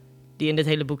dingen die in dit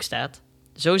hele boek staat.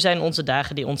 Zo zijn onze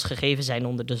dagen die ons gegeven zijn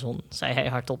onder de zon... zei hij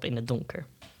hardop in het donker.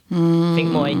 Vind ik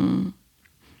mooi.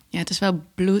 Ja, het is wel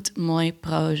bloedmooi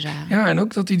proza. Ja, en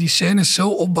ook dat hij die scènes zo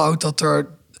opbouwt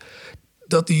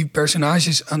dat die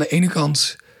personages aan de ene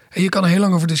kant... En je kan er heel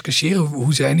lang over discussiëren.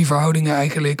 Hoe zijn die verhoudingen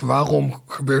eigenlijk? Waarom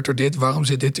gebeurt er dit? Waarom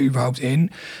zit dit er überhaupt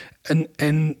in?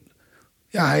 En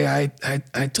ja,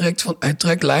 hij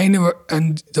trekt lijnen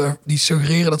en die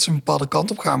suggereren dat ze een bepaalde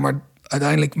kant op gaan. Maar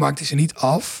uiteindelijk maakt hij ze niet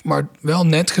af. Maar wel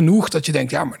net genoeg dat je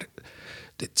denkt... ja, maar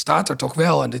dit staat er toch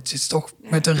wel. En dit is toch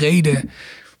met een reden...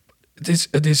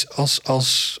 Het is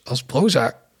als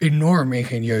proza enorm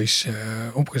ingenieus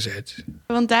opgezet.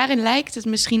 Want daarin lijkt het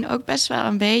misschien ook best wel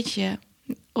een beetje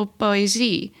op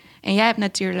poëzie. En jij hebt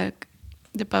natuurlijk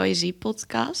de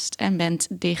Poëzie-podcast en bent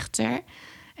dichter.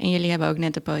 En jullie hebben ook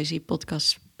net de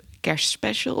Poëzie-podcast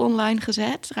kerstspecial online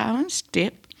gezet, trouwens.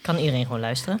 Tip. Kan iedereen gewoon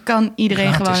luisteren? Kan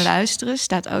iedereen Gratis. gewoon luisteren,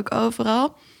 staat ook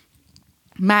overal.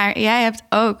 Maar jij hebt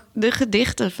ook de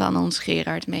gedichten van ons,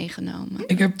 Gerard, meegenomen.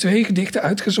 Ik heb 2 gedichten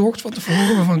uitgezocht van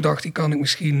tevoren... waarvan ik dacht, die kan ik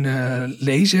misschien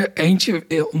lezen.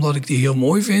 Eentje omdat ik die heel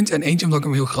mooi vind... en eentje omdat ik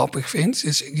hem heel grappig vind.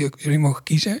 Dus jullie mogen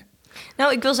kiezen.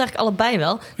 Nou, ik wil ze eigenlijk allebei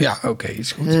wel. Ja, oké,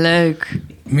 is goed. Leuk.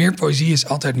 Meer poëzie is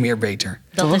altijd meer beter.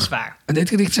 Dat Toch? is waar. En dit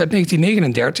gedicht is uit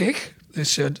 1939...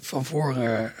 dus van voor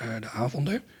de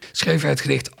avonden... schreef hij het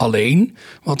gedicht Alleen...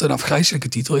 wat een afgrijselijke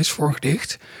titel is voor een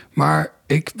gedicht. Maar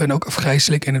ik ben ook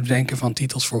afgrijselijk in het bedenken van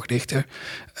titels voor gedichten.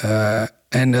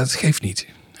 En dat geeft niet,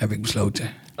 heb ik besloten.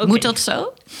 Oké. Moet dat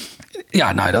zo?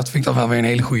 Ja, nou, dat vind ik dan wel weer een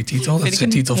hele goede titel. Dat is de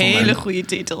titel van hele goede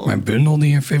titel. Mijn bundel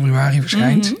die in februari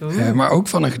verschijnt. Maar ook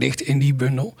van een gedicht in die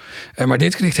bundel. Maar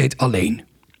dit gedicht heet Alleen.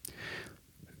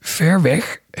 Ver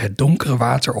weg, het donkere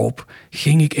water op,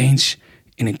 ging ik eens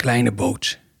in een kleine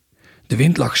boot. De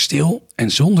wind lag stil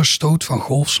en zonder stoot van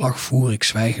golfslag voer ik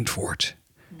zwijgend voort.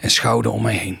 En schouwde om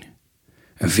mij heen.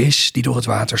 Een vis die door het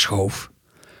water schoof.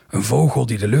 Een vogel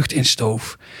die de lucht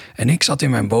instoof. En ik zat in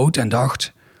mijn boot en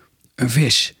dacht, een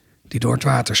vis die door het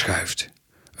water schuift.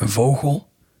 Een vogel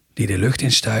die de lucht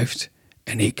instuift.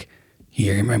 En ik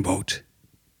hier in mijn boot.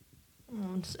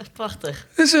 Dat is echt prachtig.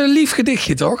 Het is een lief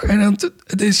gedichtje, toch? En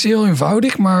het is heel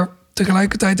eenvoudig, maar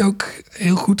tegelijkertijd ook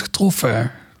heel goed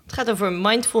getroffen. Het gaat over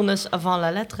mindfulness avant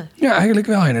la lettre. Ja, eigenlijk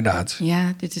wel inderdaad.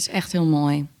 Ja, dit is echt heel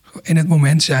mooi. In het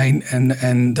moment zijn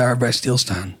en daarbij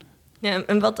stilstaan. Ja,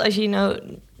 en wat als je nou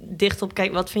dicht op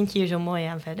kijkt, wat vind je hier zo mooi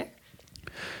aan verder?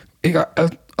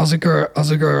 Als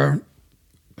ik er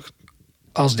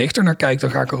als dichter naar kijk,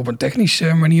 dan ga ik er op een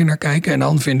technische manier naar kijken. En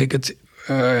dan vind ik het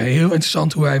heel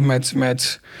interessant hoe hij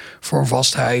met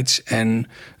vormvastheid en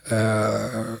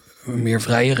meer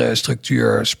vrijere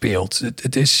structuur speelt.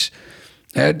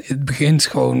 Het begint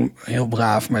gewoon heel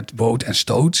braaf met boot en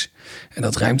stoot. En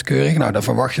dat rijmt keurig. Nou, dan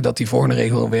verwacht je dat die volgende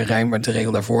regel weer rijmt met de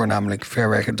regel daarvoor, namelijk ver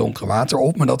weg het donkere water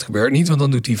op. Maar dat gebeurt niet, want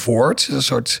dan doet hij voort.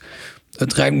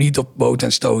 Het rijmt niet op boot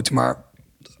en stoot, maar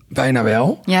bijna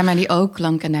wel. Ja, maar die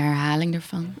ook-klank en de herhaling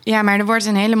ervan. Ja, maar er wordt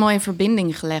een hele mooie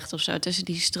verbinding gelegd of zo tussen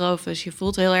die strofes. Je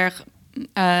voelt heel erg...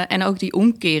 en ook die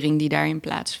omkering die daarin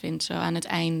plaatsvindt, zo aan het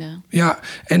einde. Ja,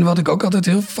 en wat ik ook altijd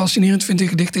heel fascinerend vind in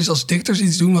gedichten is als dichters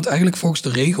iets doen wat eigenlijk volgens de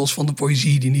regels van de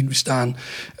poëzie die niet bestaan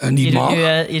niet mag.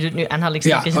 Je doet nu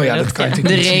aanhalingstekens in de lucht. Dat kan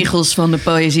de regels van de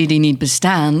poëzie die niet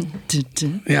bestaan.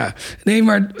 Ja, nee,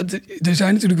 maar er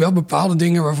zijn natuurlijk wel bepaalde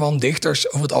dingen waarvan dichters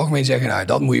over het algemeen zeggen, nou,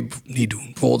 dat moet je niet doen.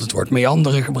 Bijvoorbeeld het woord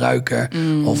meanderen gebruiken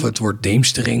of het woord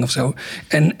deemstering of zo.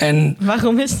 En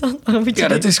waarom is dat?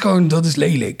 Dat is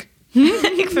lelijk.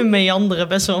 Ik vind meanderen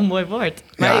best wel een mooi woord.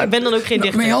 Maar ik ben dan ook geen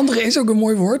dichter. Meanderen is ook een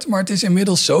mooi woord, maar het is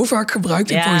inmiddels zo vaak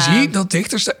gebruikt in poëzie dat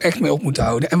dichters er echt mee op moeten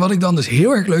houden. En wat ik dan dus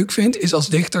heel erg leuk vind, is als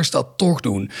dichters dat toch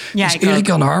doen. Ja, dus Erik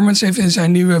Jan Harmens heeft in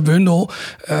zijn nieuwe bundel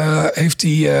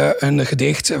een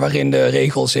gedicht waarin de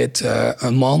regel zit,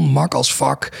 een man, mak als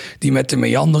vak, die met de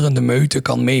meanderende meute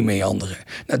kan meanderen.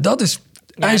 Nou, dat is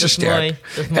ijzersterk.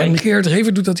 Dat is mooi. En Gerard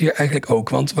Reven doet dat hier eigenlijk ook.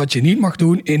 Want wat je niet mag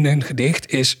doen in een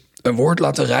gedicht is een woord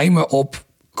laten rijmen op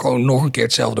gewoon nog een keer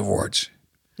hetzelfde woord.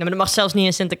 Ja, maar dat mag zelfs niet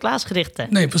in Sinterklaasgedichten.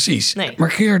 Nee, precies. Nee.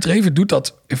 Maar Gerard Reven doet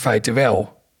dat in feite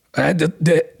wel.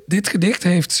 Dit gedicht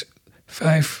heeft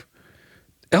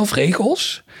 11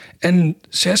 regels. En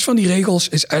 6 van die regels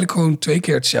is eigenlijk gewoon 2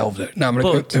 keer hetzelfde.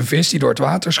 Namelijk een vis die door het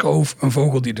water schoof, een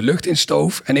vogel die de lucht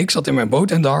instoof. En ik zat in mijn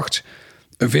boot en dacht,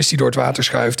 een vis die door het water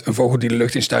schuift, een vogel die de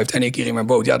lucht instuift en ik hier in mijn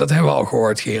boot. Ja, dat hebben we al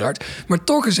gehoord, Gerard. Maar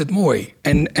toch is het mooi.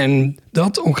 En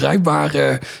dat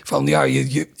ongrijpbare van, ja,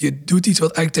 je doet iets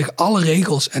wat eigenlijk tegen alle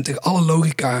regels en tegen alle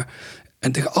logica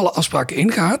en tegen alle afspraken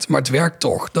ingaat, maar het werkt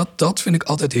toch. Dat vind ik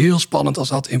altijd heel spannend als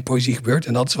dat in poëzie gebeurt.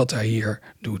 En dat is wat hij hier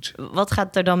doet. Wat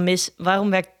gaat er dan mis? Waarom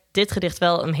werkt dit gedicht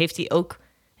wel en heeft hij ook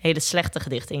hele slechte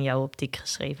gedichten in jouw optiek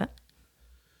geschreven?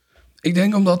 Ik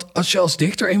denk omdat als je als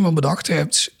dichter eenmaal bedacht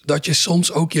hebt dat je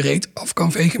soms ook je reet af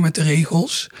kan vegen met de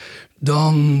regels,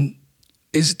 dan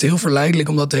is het heel verleidelijk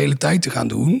om dat de hele tijd te gaan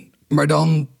doen. Maar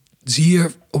dan zie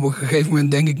je op een gegeven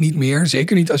moment denk ik niet meer,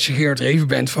 zeker niet als je Gerard Reven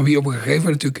bent, van wie op een gegeven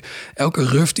moment natuurlijk elke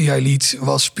ruf die hij liet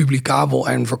was publicabel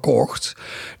en verkocht.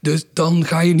 Dus dan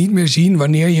ga je niet meer zien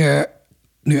wanneer je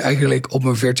nu eigenlijk op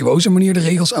een virtuoze manier de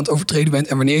regels aan het overtreden bent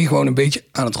en wanneer je gewoon een beetje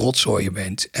aan het rotzooien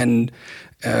bent. En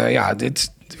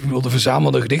ik bedoel, de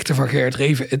verzamelde gedichten van Gerard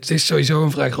Reven, het is sowieso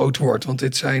een vrij groot woord. Want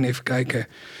dit zijn, even kijken,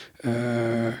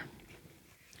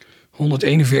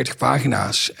 141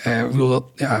 pagina's. Ik bedoel, dat,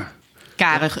 ja,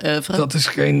 Karig oeuvre.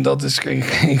 Dat is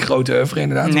geen grote oeuvre,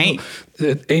 inderdaad. Nee.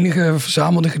 Het enige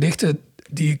verzamelde gedichten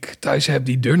die ik thuis heb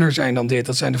die dunner zijn dan dit,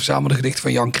 dat zijn de verzamelde gedichten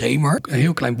van Jan Kramer. Een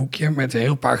heel klein boekje met een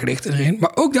heel paar gedichten erin.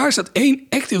 Maar ook daar staat 1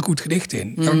 echt heel goed gedicht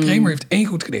in. Jan Kramer heeft 1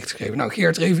 goed gedicht geschreven. Nou,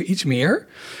 Gerard Reven iets meer,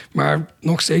 maar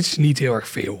nog steeds niet heel erg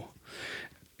veel.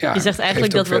 Ja, je zegt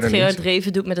eigenlijk dat wat Gerard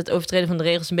Reven doet met het overtreden van de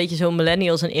regels een beetje zo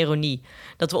millennials en ironie.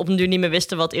 Dat we op een duur niet meer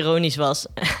wisten wat ironisch was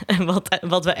en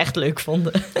wat we echt leuk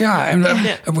vonden. Ja, en op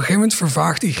een gegeven moment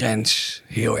vervaagt die grens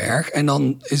heel erg. En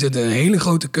dan is het een hele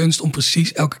grote kunst om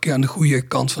precies elke keer aan de goede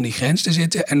kant van die grens te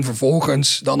zitten. En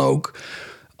vervolgens dan ook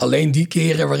alleen die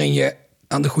keren waarin je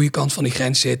aan de goede kant van die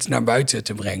grens zit naar buiten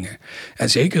te brengen. En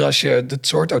zeker als je het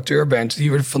soort auteur bent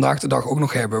die we vandaag de dag ook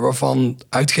nog hebben, waarvan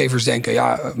uitgevers denken,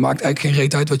 ja, het maakt eigenlijk geen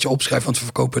reet uit wat je opschrijft, want we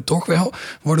verkopen het toch wel,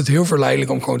 wordt het heel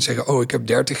verleidelijk om gewoon te zeggen, oh, ik heb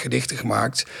 30 gedichten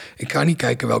gemaakt. Ik ga niet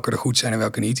kijken welke er goed zijn en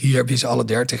welke niet. Hier heb je ze alle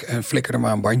 30 en flikker er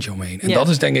maar een bandje omheen. En dat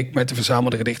is denk ik met de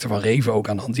verzamelde gedichten van Reven ook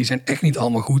aan de hand. Die zijn echt niet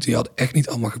allemaal goed. Die hadden echt niet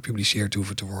allemaal gepubliceerd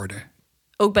hoeven te worden.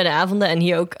 Ook bij de avonden en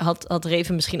hier ook had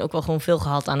Reven misschien ook wel gewoon veel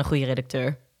gehad aan een goede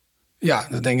redacteur. Ja,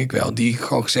 dat denk ik wel. Die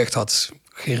gewoon gezegd had,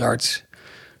 Gerard,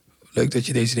 leuk dat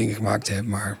je deze dingen gemaakt hebt,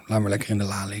 maar laat maar lekker in de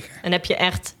la liggen. En heb je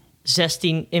echt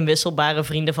 16 inwisselbare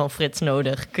vrienden van Frits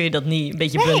nodig? Kun je dat niet een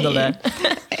beetje bundelen?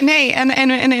 Nee,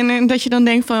 en dat je dan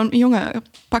denkt van, jongen,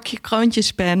 pak je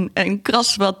kroontjespen en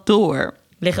kras wat door.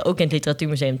 Liggen ook in het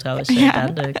Literatuurmuseum trouwens,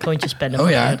 de kroontjespennen. Oh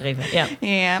ja.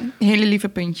 Ja, hele lieve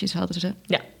puntjes hadden ze.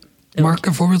 Ja. Mag ik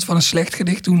een voorbeeld van een slecht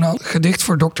gedicht doen dan? Gedicht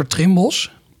voor Dr.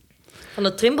 Trimbos. Van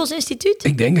het Trimbos Instituut?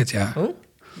 Ik denk het, ja. Oh.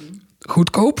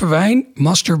 Goedkope wijn,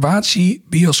 masturbatie,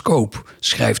 bioscoop,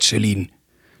 schrijft Celine.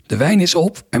 De wijn is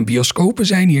op en bioscopen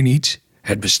zijn hier niet.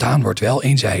 Het bestaan wordt wel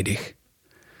eenzijdig.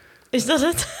 Is dat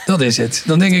het? Dat is het.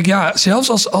 Dan denk ik, ja,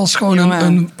 zelfs als gewoon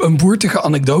een boertige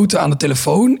anekdote aan de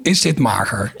telefoon, is dit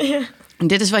mager. Ja.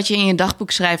 Dit is wat je in je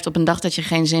dagboek schrijft op een dag dat je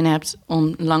geen zin hebt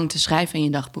om lang te schrijven in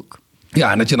je dagboek.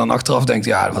 Ja, en dat je dan achteraf denkt,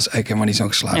 ja, dat was eigenlijk helemaal niet zo'n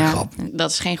geslaagde grap.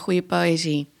 Dat is geen goede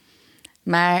poëzie.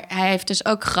 Maar hij heeft dus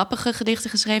ook grappige gedichten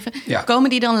geschreven. Ja. Komen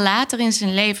die dan later in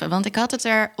zijn leven? Want ik had het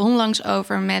er onlangs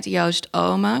over met Joost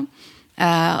Ome.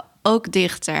 Ook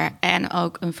dichter en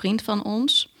ook een vriend van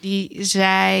ons. Die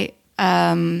zei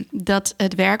dat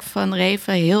het werk van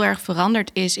Reven heel erg veranderd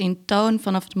is in toon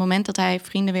vanaf het moment dat hij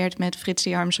vrienden werd met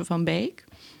Fritsie Harmsen van Beek.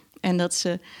 En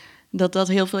dat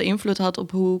heel veel invloed had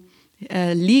op hoe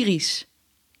lyrisch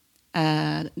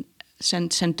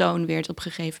zijn toon werd op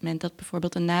een gegeven moment. Dat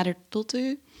bijvoorbeeld een Nader tot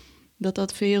u,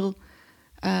 dat veel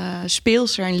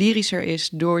speelser en lyrischer is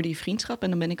door die vriendschap. En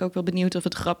dan ben ik ook wel benieuwd of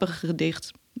het grappige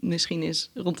gedicht misschien is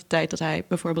rond de tijd dat hij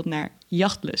bijvoorbeeld naar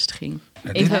Jachtlust ging.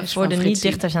 Even voor de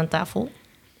niet-dichters aan tafel.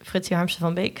 Fritsie Harmsen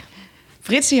van Beek.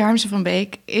 Fritsie Harmsen van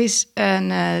Beek is een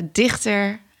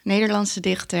Nederlandse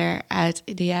dichter uit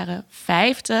de jaren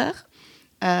 50.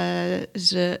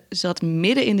 Ze zat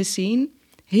midden in de scene.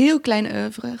 Heel klein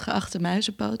oeuvre, Geachte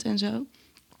muizenpoot en zo.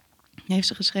 Heeft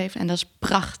ze geschreven en dat is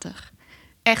prachtig.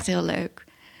 Echt heel leuk.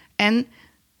 En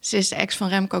ze is de ex van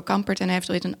Remco Kampert en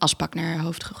heeft ooit een asbak naar haar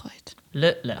hoofd gegooid.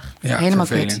 Lullig. Ja, helemaal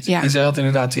vervelend. kut. Ja. En zij had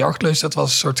inderdaad de Jachtlust. Dat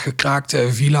was een soort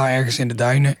gekraakte villa ergens in de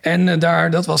duinen. En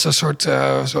dat was een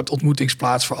soort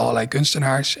ontmoetingsplaats voor allerlei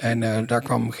kunstenaars. En daar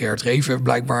kwam Gerard Reven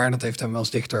blijkbaar. En dat heeft hem als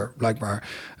dichter blijkbaar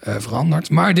veranderd.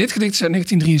 Maar dit gedicht is uit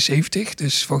 1973.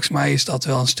 Dus volgens mij is dat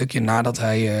wel een stukje nadat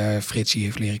hij Fritsie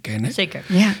heeft leren kennen. Zeker.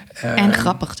 Ja, en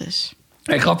grappig dus.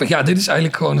 En grappig, ja, dit is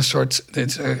eigenlijk gewoon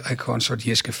een soort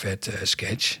Jiske Vet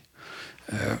sketch.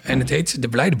 En het heet De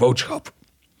Blijde Boodschap.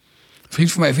 Een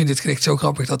vriend van mij vindt dit gedicht zo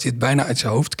grappig dat hij het bijna uit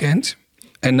zijn hoofd kent.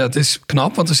 En dat is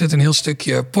knap, want er zit een heel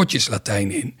stukje potjes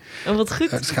Latijn in. Oh, wat goed.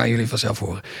 Dat gaan jullie vanzelf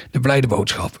horen. De Blijde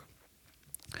Boodschap.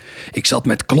 Ik zat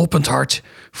met kloppend hart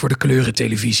voor de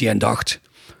kleurentelevisie en dacht: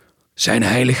 zijn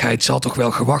heiligheid zal toch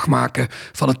wel gewag maken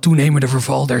van het toenemende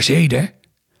verval der zeden?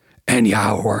 En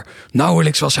ja hoor,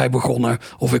 nauwelijks was hij begonnen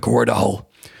of ik hoorde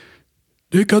al: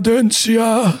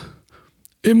 decadentia,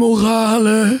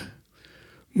 immorale,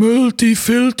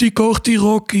 multifilti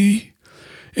cortirocchi,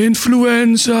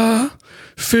 influenza,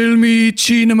 filmi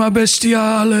cinema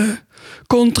bestiale,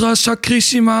 contra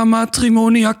sacrissima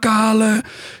matrimoniacale,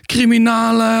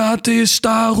 criminale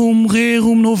atheestarum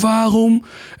rerum novarum,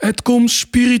 et cum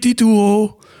spiriti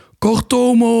tuo,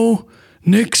 cortomo,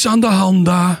 nix aan de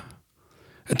handa.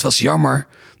 Het was jammer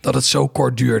dat het zo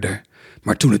kort duurde,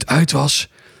 maar toen het uit was,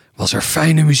 was er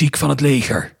fijne muziek van het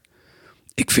leger.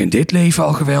 Ik vind dit leven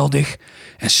al geweldig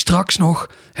en straks nog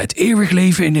het eeuwig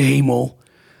leven in de hemel.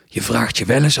 Je vraagt je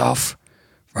wel eens af,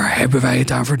 waar hebben wij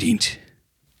het aan verdiend?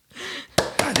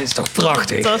 Ja, dit is toch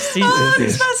prachtig? Fantastisch. Oh, dit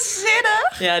is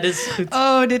waanzinnig. Ja, dit is goed.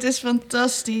 Oh, dit is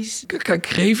fantastisch. Kijk,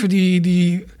 Reven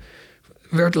die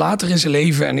werd later in zijn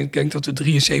leven, en ik denk dat we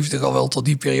 73 al wel tot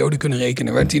die periode kunnen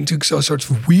rekenen, werd hij natuurlijk zo'n soort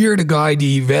weirde guy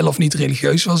die wel of niet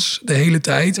religieus was de hele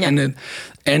tijd. Ja.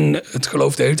 En het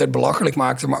geloof de hele tijd belachelijk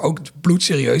maakte, maar ook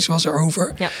bloedserieus was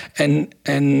erover. Ja.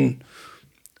 En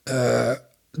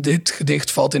dit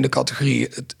gedicht valt in de categorie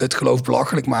het geloof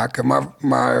belachelijk maken,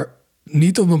 maar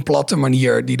niet op een platte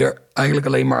manier die er eigenlijk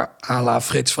alleen maar à la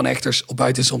Frits van Echters op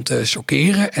uit is om te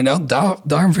chockeren. En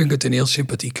daarom vind ik het een heel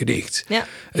sympathiek gedicht. Ja,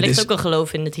 er ligt ook een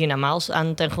geloof in het hiernamaals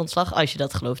aan ten grondslag, als je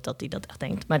dat gelooft dat hij dat echt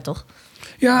denkt, maar toch.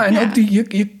 Ja, en ook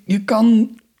je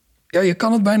kan je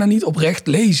kan het bijna niet oprecht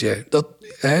lezen.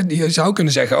 Je zou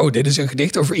kunnen zeggen, dit is een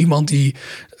gedicht over iemand die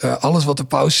alles wat de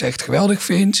paus zegt geweldig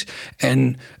vindt.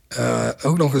 En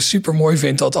ook nog eens super mooi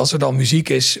vindt dat als er dan muziek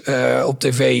is op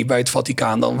tv bij het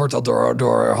Vaticaan, dan wordt dat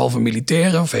door halve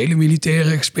militairen of hele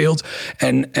militairen gespeeld.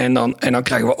 En dan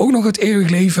krijgen we ook nog het eeuwig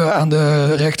leven aan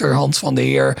de rechterhand van de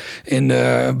Heer in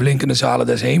de blinkende zalen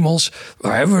des hemels.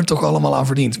 Waar hebben we het toch allemaal aan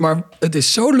verdiend? Maar het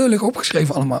is zo lullig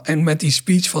opgeschreven allemaal. En met die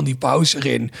speech van die paus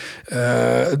erin,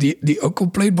 die ook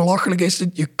compleet belachelijk is.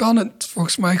 Je kan het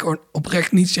volgens mij gewoon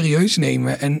oprecht niet serieus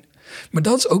nemen. Maar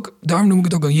dat is ook, daarom noem ik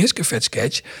het ook een Jiske-vet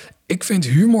sketch. Ik vind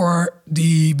humor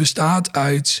die bestaat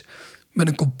uit met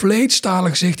een compleet stalen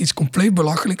gezicht iets compleet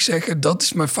belachelijks zeggen. Dat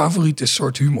is mijn favoriete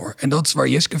soort humor. En dat is waar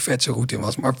Jiske-vet zo goed in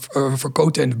was. Maar voor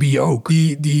Cote en de Bie ook.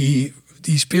 Die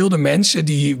speelden mensen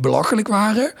die belachelijk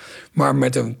waren, maar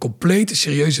met een complete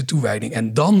serieuze toewijding.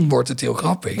 En dan wordt het heel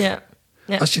grappig. Ja.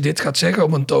 Ja. Als je dit gaat zeggen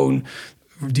op een toon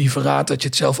die verraadt dat je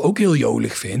het zelf ook heel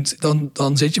jolig vindt,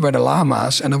 dan zit je bij de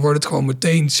lama's en dan wordt het gewoon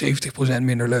meteen 70%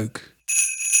 minder leuk.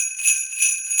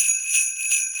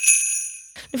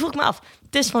 Nu vroeg ik me af,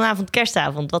 het is vanavond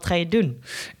kerstavond, wat ga je doen?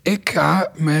 Ik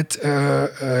ga met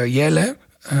Jelle,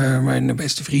 mijn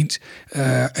beste vriend,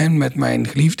 en met mijn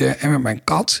geliefde en met mijn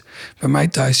kat bij mij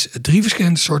thuis 3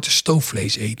 verschillende soorten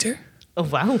stoofvlees eten. Oh,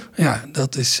 wauw. Ja,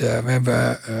 dat is, we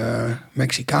hebben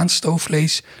Mexicaans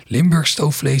stoofvlees, Limburgs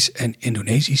stoofvlees en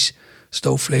Indonesisch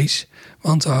stoofvlees.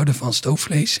 Want we houden van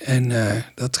stoofvlees en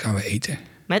dat gaan we eten.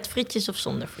 Met frietjes of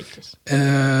zonder frietjes?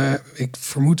 Ik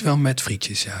vermoed wel met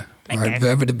frietjes, ja. Maar we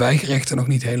hebben de bijgerechten nog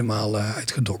niet helemaal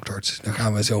uitgedokterd. Daar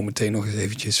gaan we zo meteen nog eens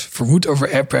eventjes verwoed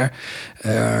over appen.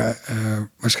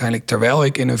 Waarschijnlijk terwijl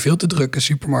ik in een veel te drukke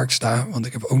supermarkt sta. Want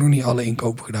ik heb ook nog niet alle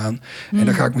inkopen gedaan. En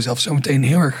daar ga ik mezelf zo meteen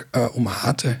heel erg om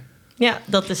haten. Ja,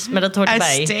 maar dat hoort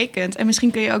erbij. Uitstekend. En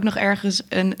misschien kun je ook nog ergens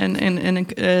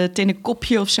een tinnen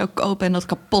kopje of zo kopen en dat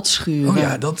kapot schuren. Oh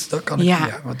ja, dat kan ik. Ja.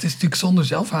 Want het is natuurlijk zonder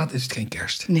zelfhaat is het geen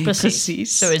kerst. Nee,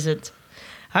 precies. Zo is het.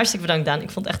 Hartstikke bedankt, Daan. Ik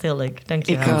vond het echt heel leuk. Dank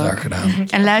je wel. Ik ook. Graag gedaan.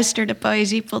 En luister de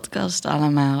Poëziepodcast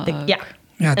allemaal. Ja,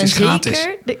 het is gratis.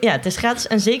 Het is gratis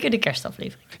en zeker de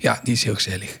kerstaflevering. Ja, die is heel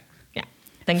gezellig. Ja,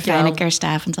 dank je wel. Fijne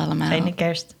kerstavond allemaal. Fijne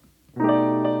kerst.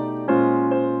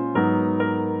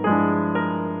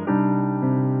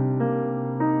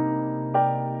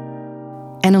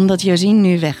 En omdat Josien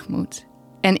nu weg moet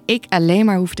en ik alleen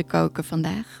maar hoef te koken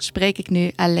vandaag, spreek ik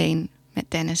nu alleen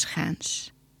met Dennis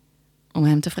Gaans. Om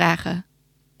hem te vragen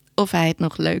of hij het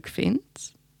nog leuk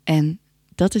vindt. En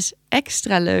dat is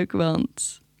extra leuk,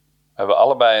 want We hebben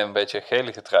allebei een beetje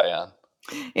gelige trui aan.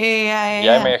 Ja.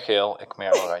 Jij meer geel, ik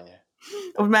meer oranje.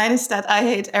 Op mijne staat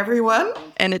I hate everyone.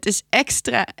 En het is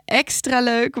extra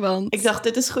leuk, want ik dacht,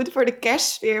 dit is goed voor de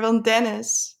kerstsfeer, want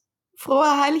Dennis,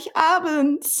 frohe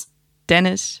Heiligabend.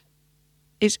 Dennis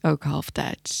is ook half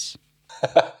Duits.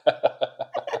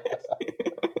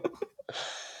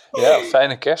 Ja,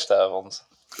 fijne kerstavond.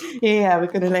 Ja, we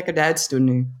kunnen lekker Duits doen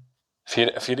nu.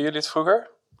 Vierden jullie het vroeger?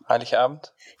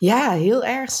 Heiligabend? Ja, heel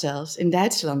erg zelfs. In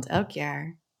Duitsland, elk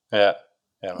jaar. Ja,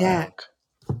 wij ook.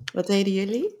 Wat deden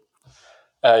jullie?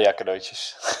 Ja,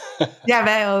 cadeautjes. Ja,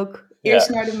 wij ook. Eerst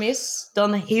naar de mis,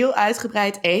 dan heel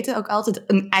uitgebreid eten. Ook altijd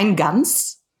een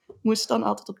Gans moest dan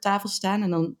altijd op tafel staan. En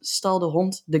dan stal de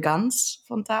hond de Gans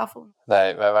van tafel.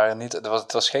 Nee, wij waren niet...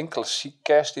 Het was geen klassiek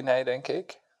kerstdiner, denk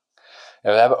ik.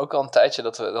 Ja, we hebben ook al een tijdje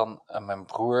dat we dan... mijn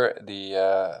broer, die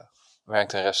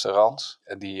werkte in restaurants.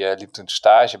 En die liep toen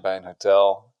stage bij een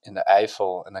hotel in de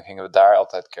Eifel. En dan gingen we daar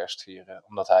altijd kerst vieren.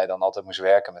 Omdat hij dan altijd moest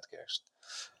werken met kerst.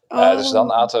 Dus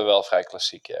dan aten we wel vrij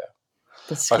klassiek, ja.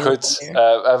 Maar goed,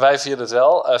 wij vierden het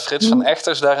wel. Frits van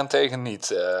Echters daarentegen niet.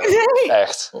 Nee.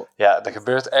 Echt. Ja, er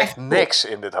gebeurt echt niks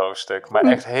in dit hoofdstuk. Maar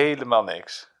echt helemaal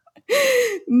niks.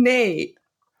 Nee.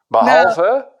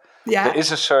 Behalve, ja.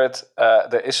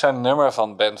 Er is zo'n nummer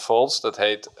van Ben Folds. Dat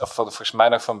heet, volgens mij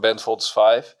nog van Ben Folds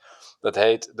 5. Dat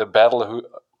heet The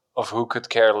Battle of Who Could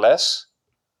Care Less.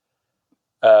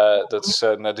 Dat is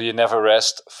Do You Never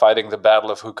Rest, Fighting the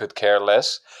Battle of Who Could Care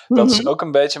Less. Dat is ook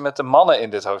een beetje met de mannen in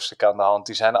dit hoofdstuk aan de hand.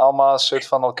 Die zijn allemaal een soort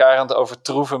van elkaar aan het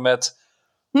overtroeven met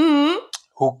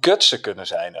hoe kut ze kunnen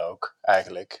zijn ook,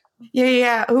 eigenlijk.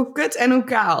 Ja, hoe kut en hoe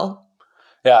kaal.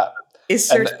 Ja, is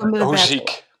soort van de hoe battle.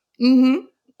 ziek.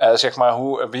 Zeg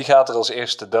maar, wie gaat er als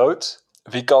eerste dood?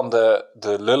 Wie kan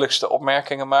de lulligste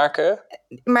opmerkingen maken?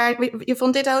 Maar je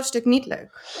vond dit hoofdstuk niet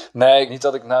leuk? Nee, niet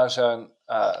dat ik nou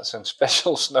zo'n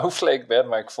special snowflake ben,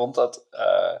 maar ik vond dat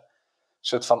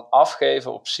soort van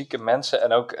afgeven op zieke mensen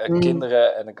en ook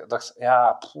kinderen. En ik dacht,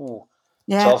 het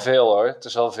is wel veel hoor. Het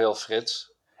is wel veel,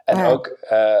 Frits. En ook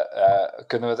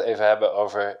kunnen we het even hebben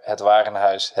over het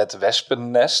warenhuis, het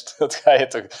wespennest. Dat ga je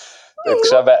toch Ik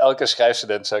zou bij elke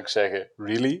schrijfstudent zou ik zeggen,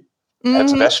 really?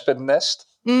 Het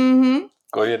wespennest?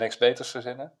 Kon je niks beters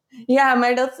verzinnen? Ja,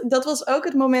 maar dat was ook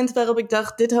het moment waarop ik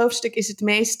dacht, dit hoofdstuk is het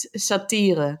meest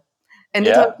satire. En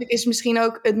dit hoofdstuk is misschien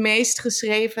ook het meest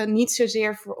geschreven, niet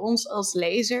zozeer voor ons als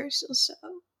lezers of zo,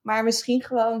 maar misschien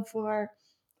gewoon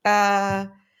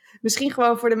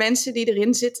voor de mensen die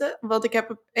erin zitten. Want ik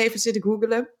heb even zitten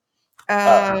googlen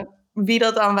wie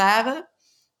dat dan waren.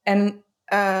 En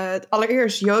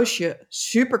allereerst Joosje,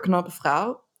 super knappe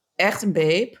vrouw, echt een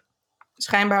babe.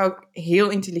 Schijnbaar ook heel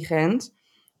intelligent.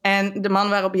 En de man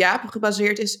waarop Jaap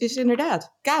gebaseerd is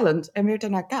inderdaad kalend en werd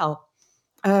daarna kaal.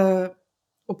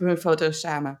 Op hun foto's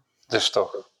samen. Dus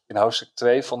toch, in hoofdstuk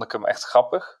 2 vond ik hem echt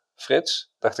grappig,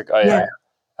 Frits. Dacht ik,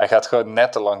 hij gaat gewoon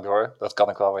net te lang door. Dat kan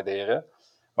ik wel waarderen.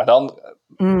 Maar dan,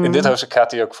 in dit hoofdstuk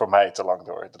gaat hij ook voor mij te lang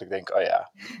door. Dat ik denk,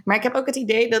 Maar ik heb ook het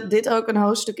idee dat dit ook een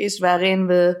hoofdstuk is waarin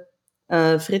we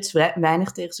Frits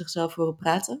weinig tegen zichzelf horen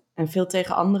praten. En veel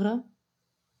tegen anderen.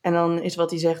 En dan is wat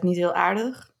hij zegt niet heel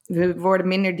aardig. We worden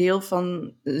minder deel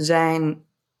van zijn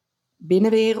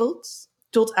binnenwereld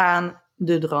tot aan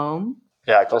de droom.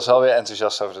 Ja, ik was wel weer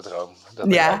enthousiast over de droom.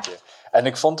 En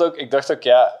ik dacht ook,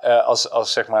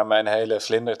 als zeg maar mijn hele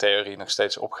vlindertheorie nog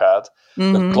steeds opgaat,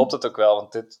 dan klopt het ook wel.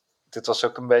 Want dit was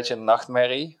ook een beetje een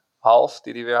nachtmerrie,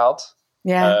 die hij weer had.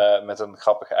 Ja. Met een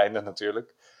grappig einde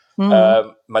natuurlijk.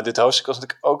 Maar dit hoofdstuk was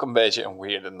natuurlijk ook een beetje een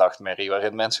weirde nachtmerrie,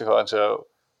 waarin mensen gewoon zo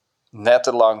net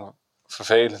te lang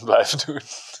vervelend blijven doen.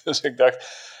 Dus ik dacht,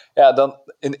 dan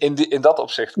in dat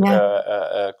opzicht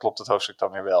klopt het hoofdstuk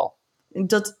dan weer wel.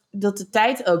 Dat de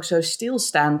tijd ook zo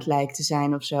stilstaand lijkt te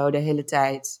zijn of zo, de hele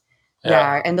tijd.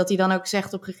 Ja. En dat hij dan ook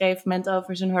zegt op een gegeven moment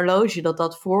over zijn horloge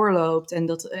dat voorloopt. En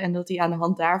dat hij aan de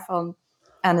hand daarvan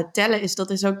aan het tellen is. Dat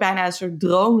is ook bijna een soort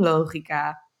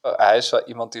droomlogica. Hij is wel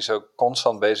iemand die zo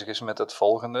constant bezig is met het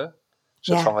volgende.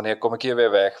 Van wanneer kom ik hier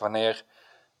weer weg? Wanneer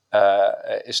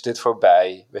is dit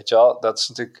voorbij? Weet je wel, dat is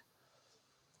natuurlijk...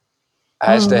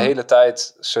 Hij is de hele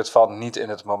tijd soort van niet in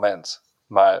het moment.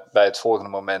 Maar bij het volgende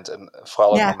moment en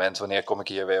vooral het moment wanneer kom ik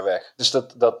hier weer weg. Dus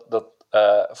dat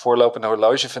voorlopende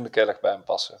horloge vind ik heel erg bij hem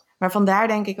passen. Maar vandaar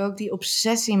denk ik ook die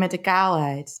obsessie met de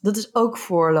kaalheid. Dat is ook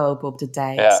voorlopen op de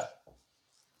tijd. Ja.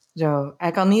 Zo,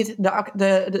 hij kan niet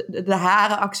de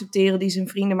haren accepteren die zijn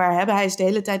vrienden maar hebben. Hij is de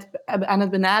hele tijd aan het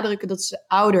benadrukken dat ze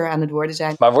ouder aan het worden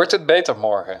zijn. Maar wordt het beter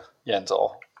morgen,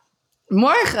 Jentel?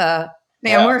 Morgen?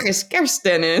 Morgen is kerst,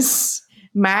 Dennis.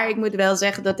 Maar ik moet wel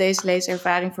zeggen dat deze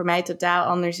leeservaring voor mij totaal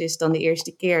anders is dan de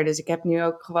eerste keer. Dus ik heb nu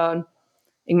ook gewoon...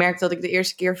 Ik merk dat ik de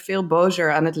eerste keer veel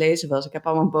bozer aan het lezen was. Ik heb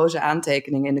allemaal boze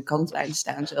aantekeningen in de kantlijn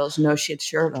staan, zoals No Shit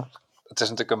Sherlock. Het is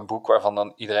natuurlijk een boek waarvan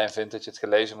dan iedereen vindt dat je het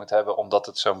gelezen moet hebben, omdat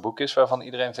het zo'n boek is waarvan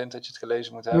iedereen vindt dat je het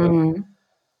gelezen moet hebben.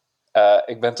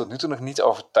 Ik ben tot nu toe nog niet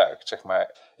overtuigd, zeg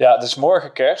maar. Ja, dus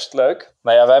morgen kerst, leuk.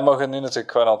 Maar ja, wij mogen nu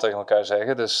natuurlijk gewoon al tegen elkaar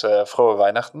zeggen, dus vroege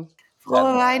Weihnachten.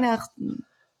 Vroege Weihnachten.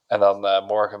 En dan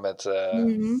morgen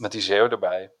met die zeeuw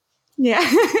erbij. Ja.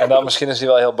 En dan misschien is hij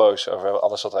wel heel boos over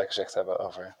alles wat wij gezegd hebben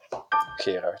over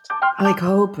Gerard. Oh, ik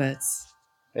hoop het.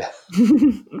 Ja,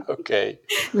 oké.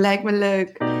 Lijkt me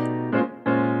leuk.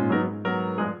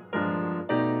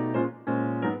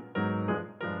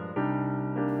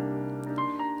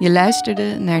 Je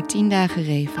luisterde naar 10 dagen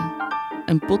Reven.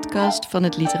 Een podcast van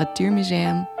het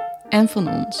Literatuurmuseum en van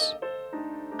ons.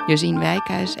 Josien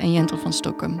Wijkhuis en Jentel van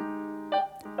Stokkem.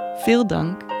 Veel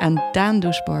dank aan Daan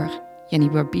Doesborgh, Jenny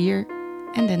Barbier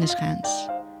en Dennis Gaans.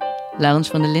 Laurens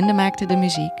van der Linden maakte de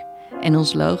muziek en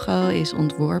ons logo is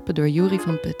ontworpen door Juri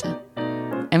van Putten.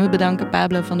 En we bedanken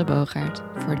Pablo van de Boogaard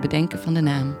voor het bedenken van de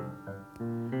naam.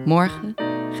 Morgen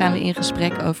gaan we in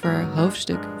gesprek over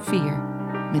hoofdstuk 4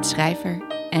 met schrijver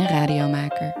en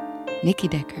radiomaker Nicky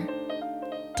Dekker.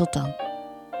 Tot dan.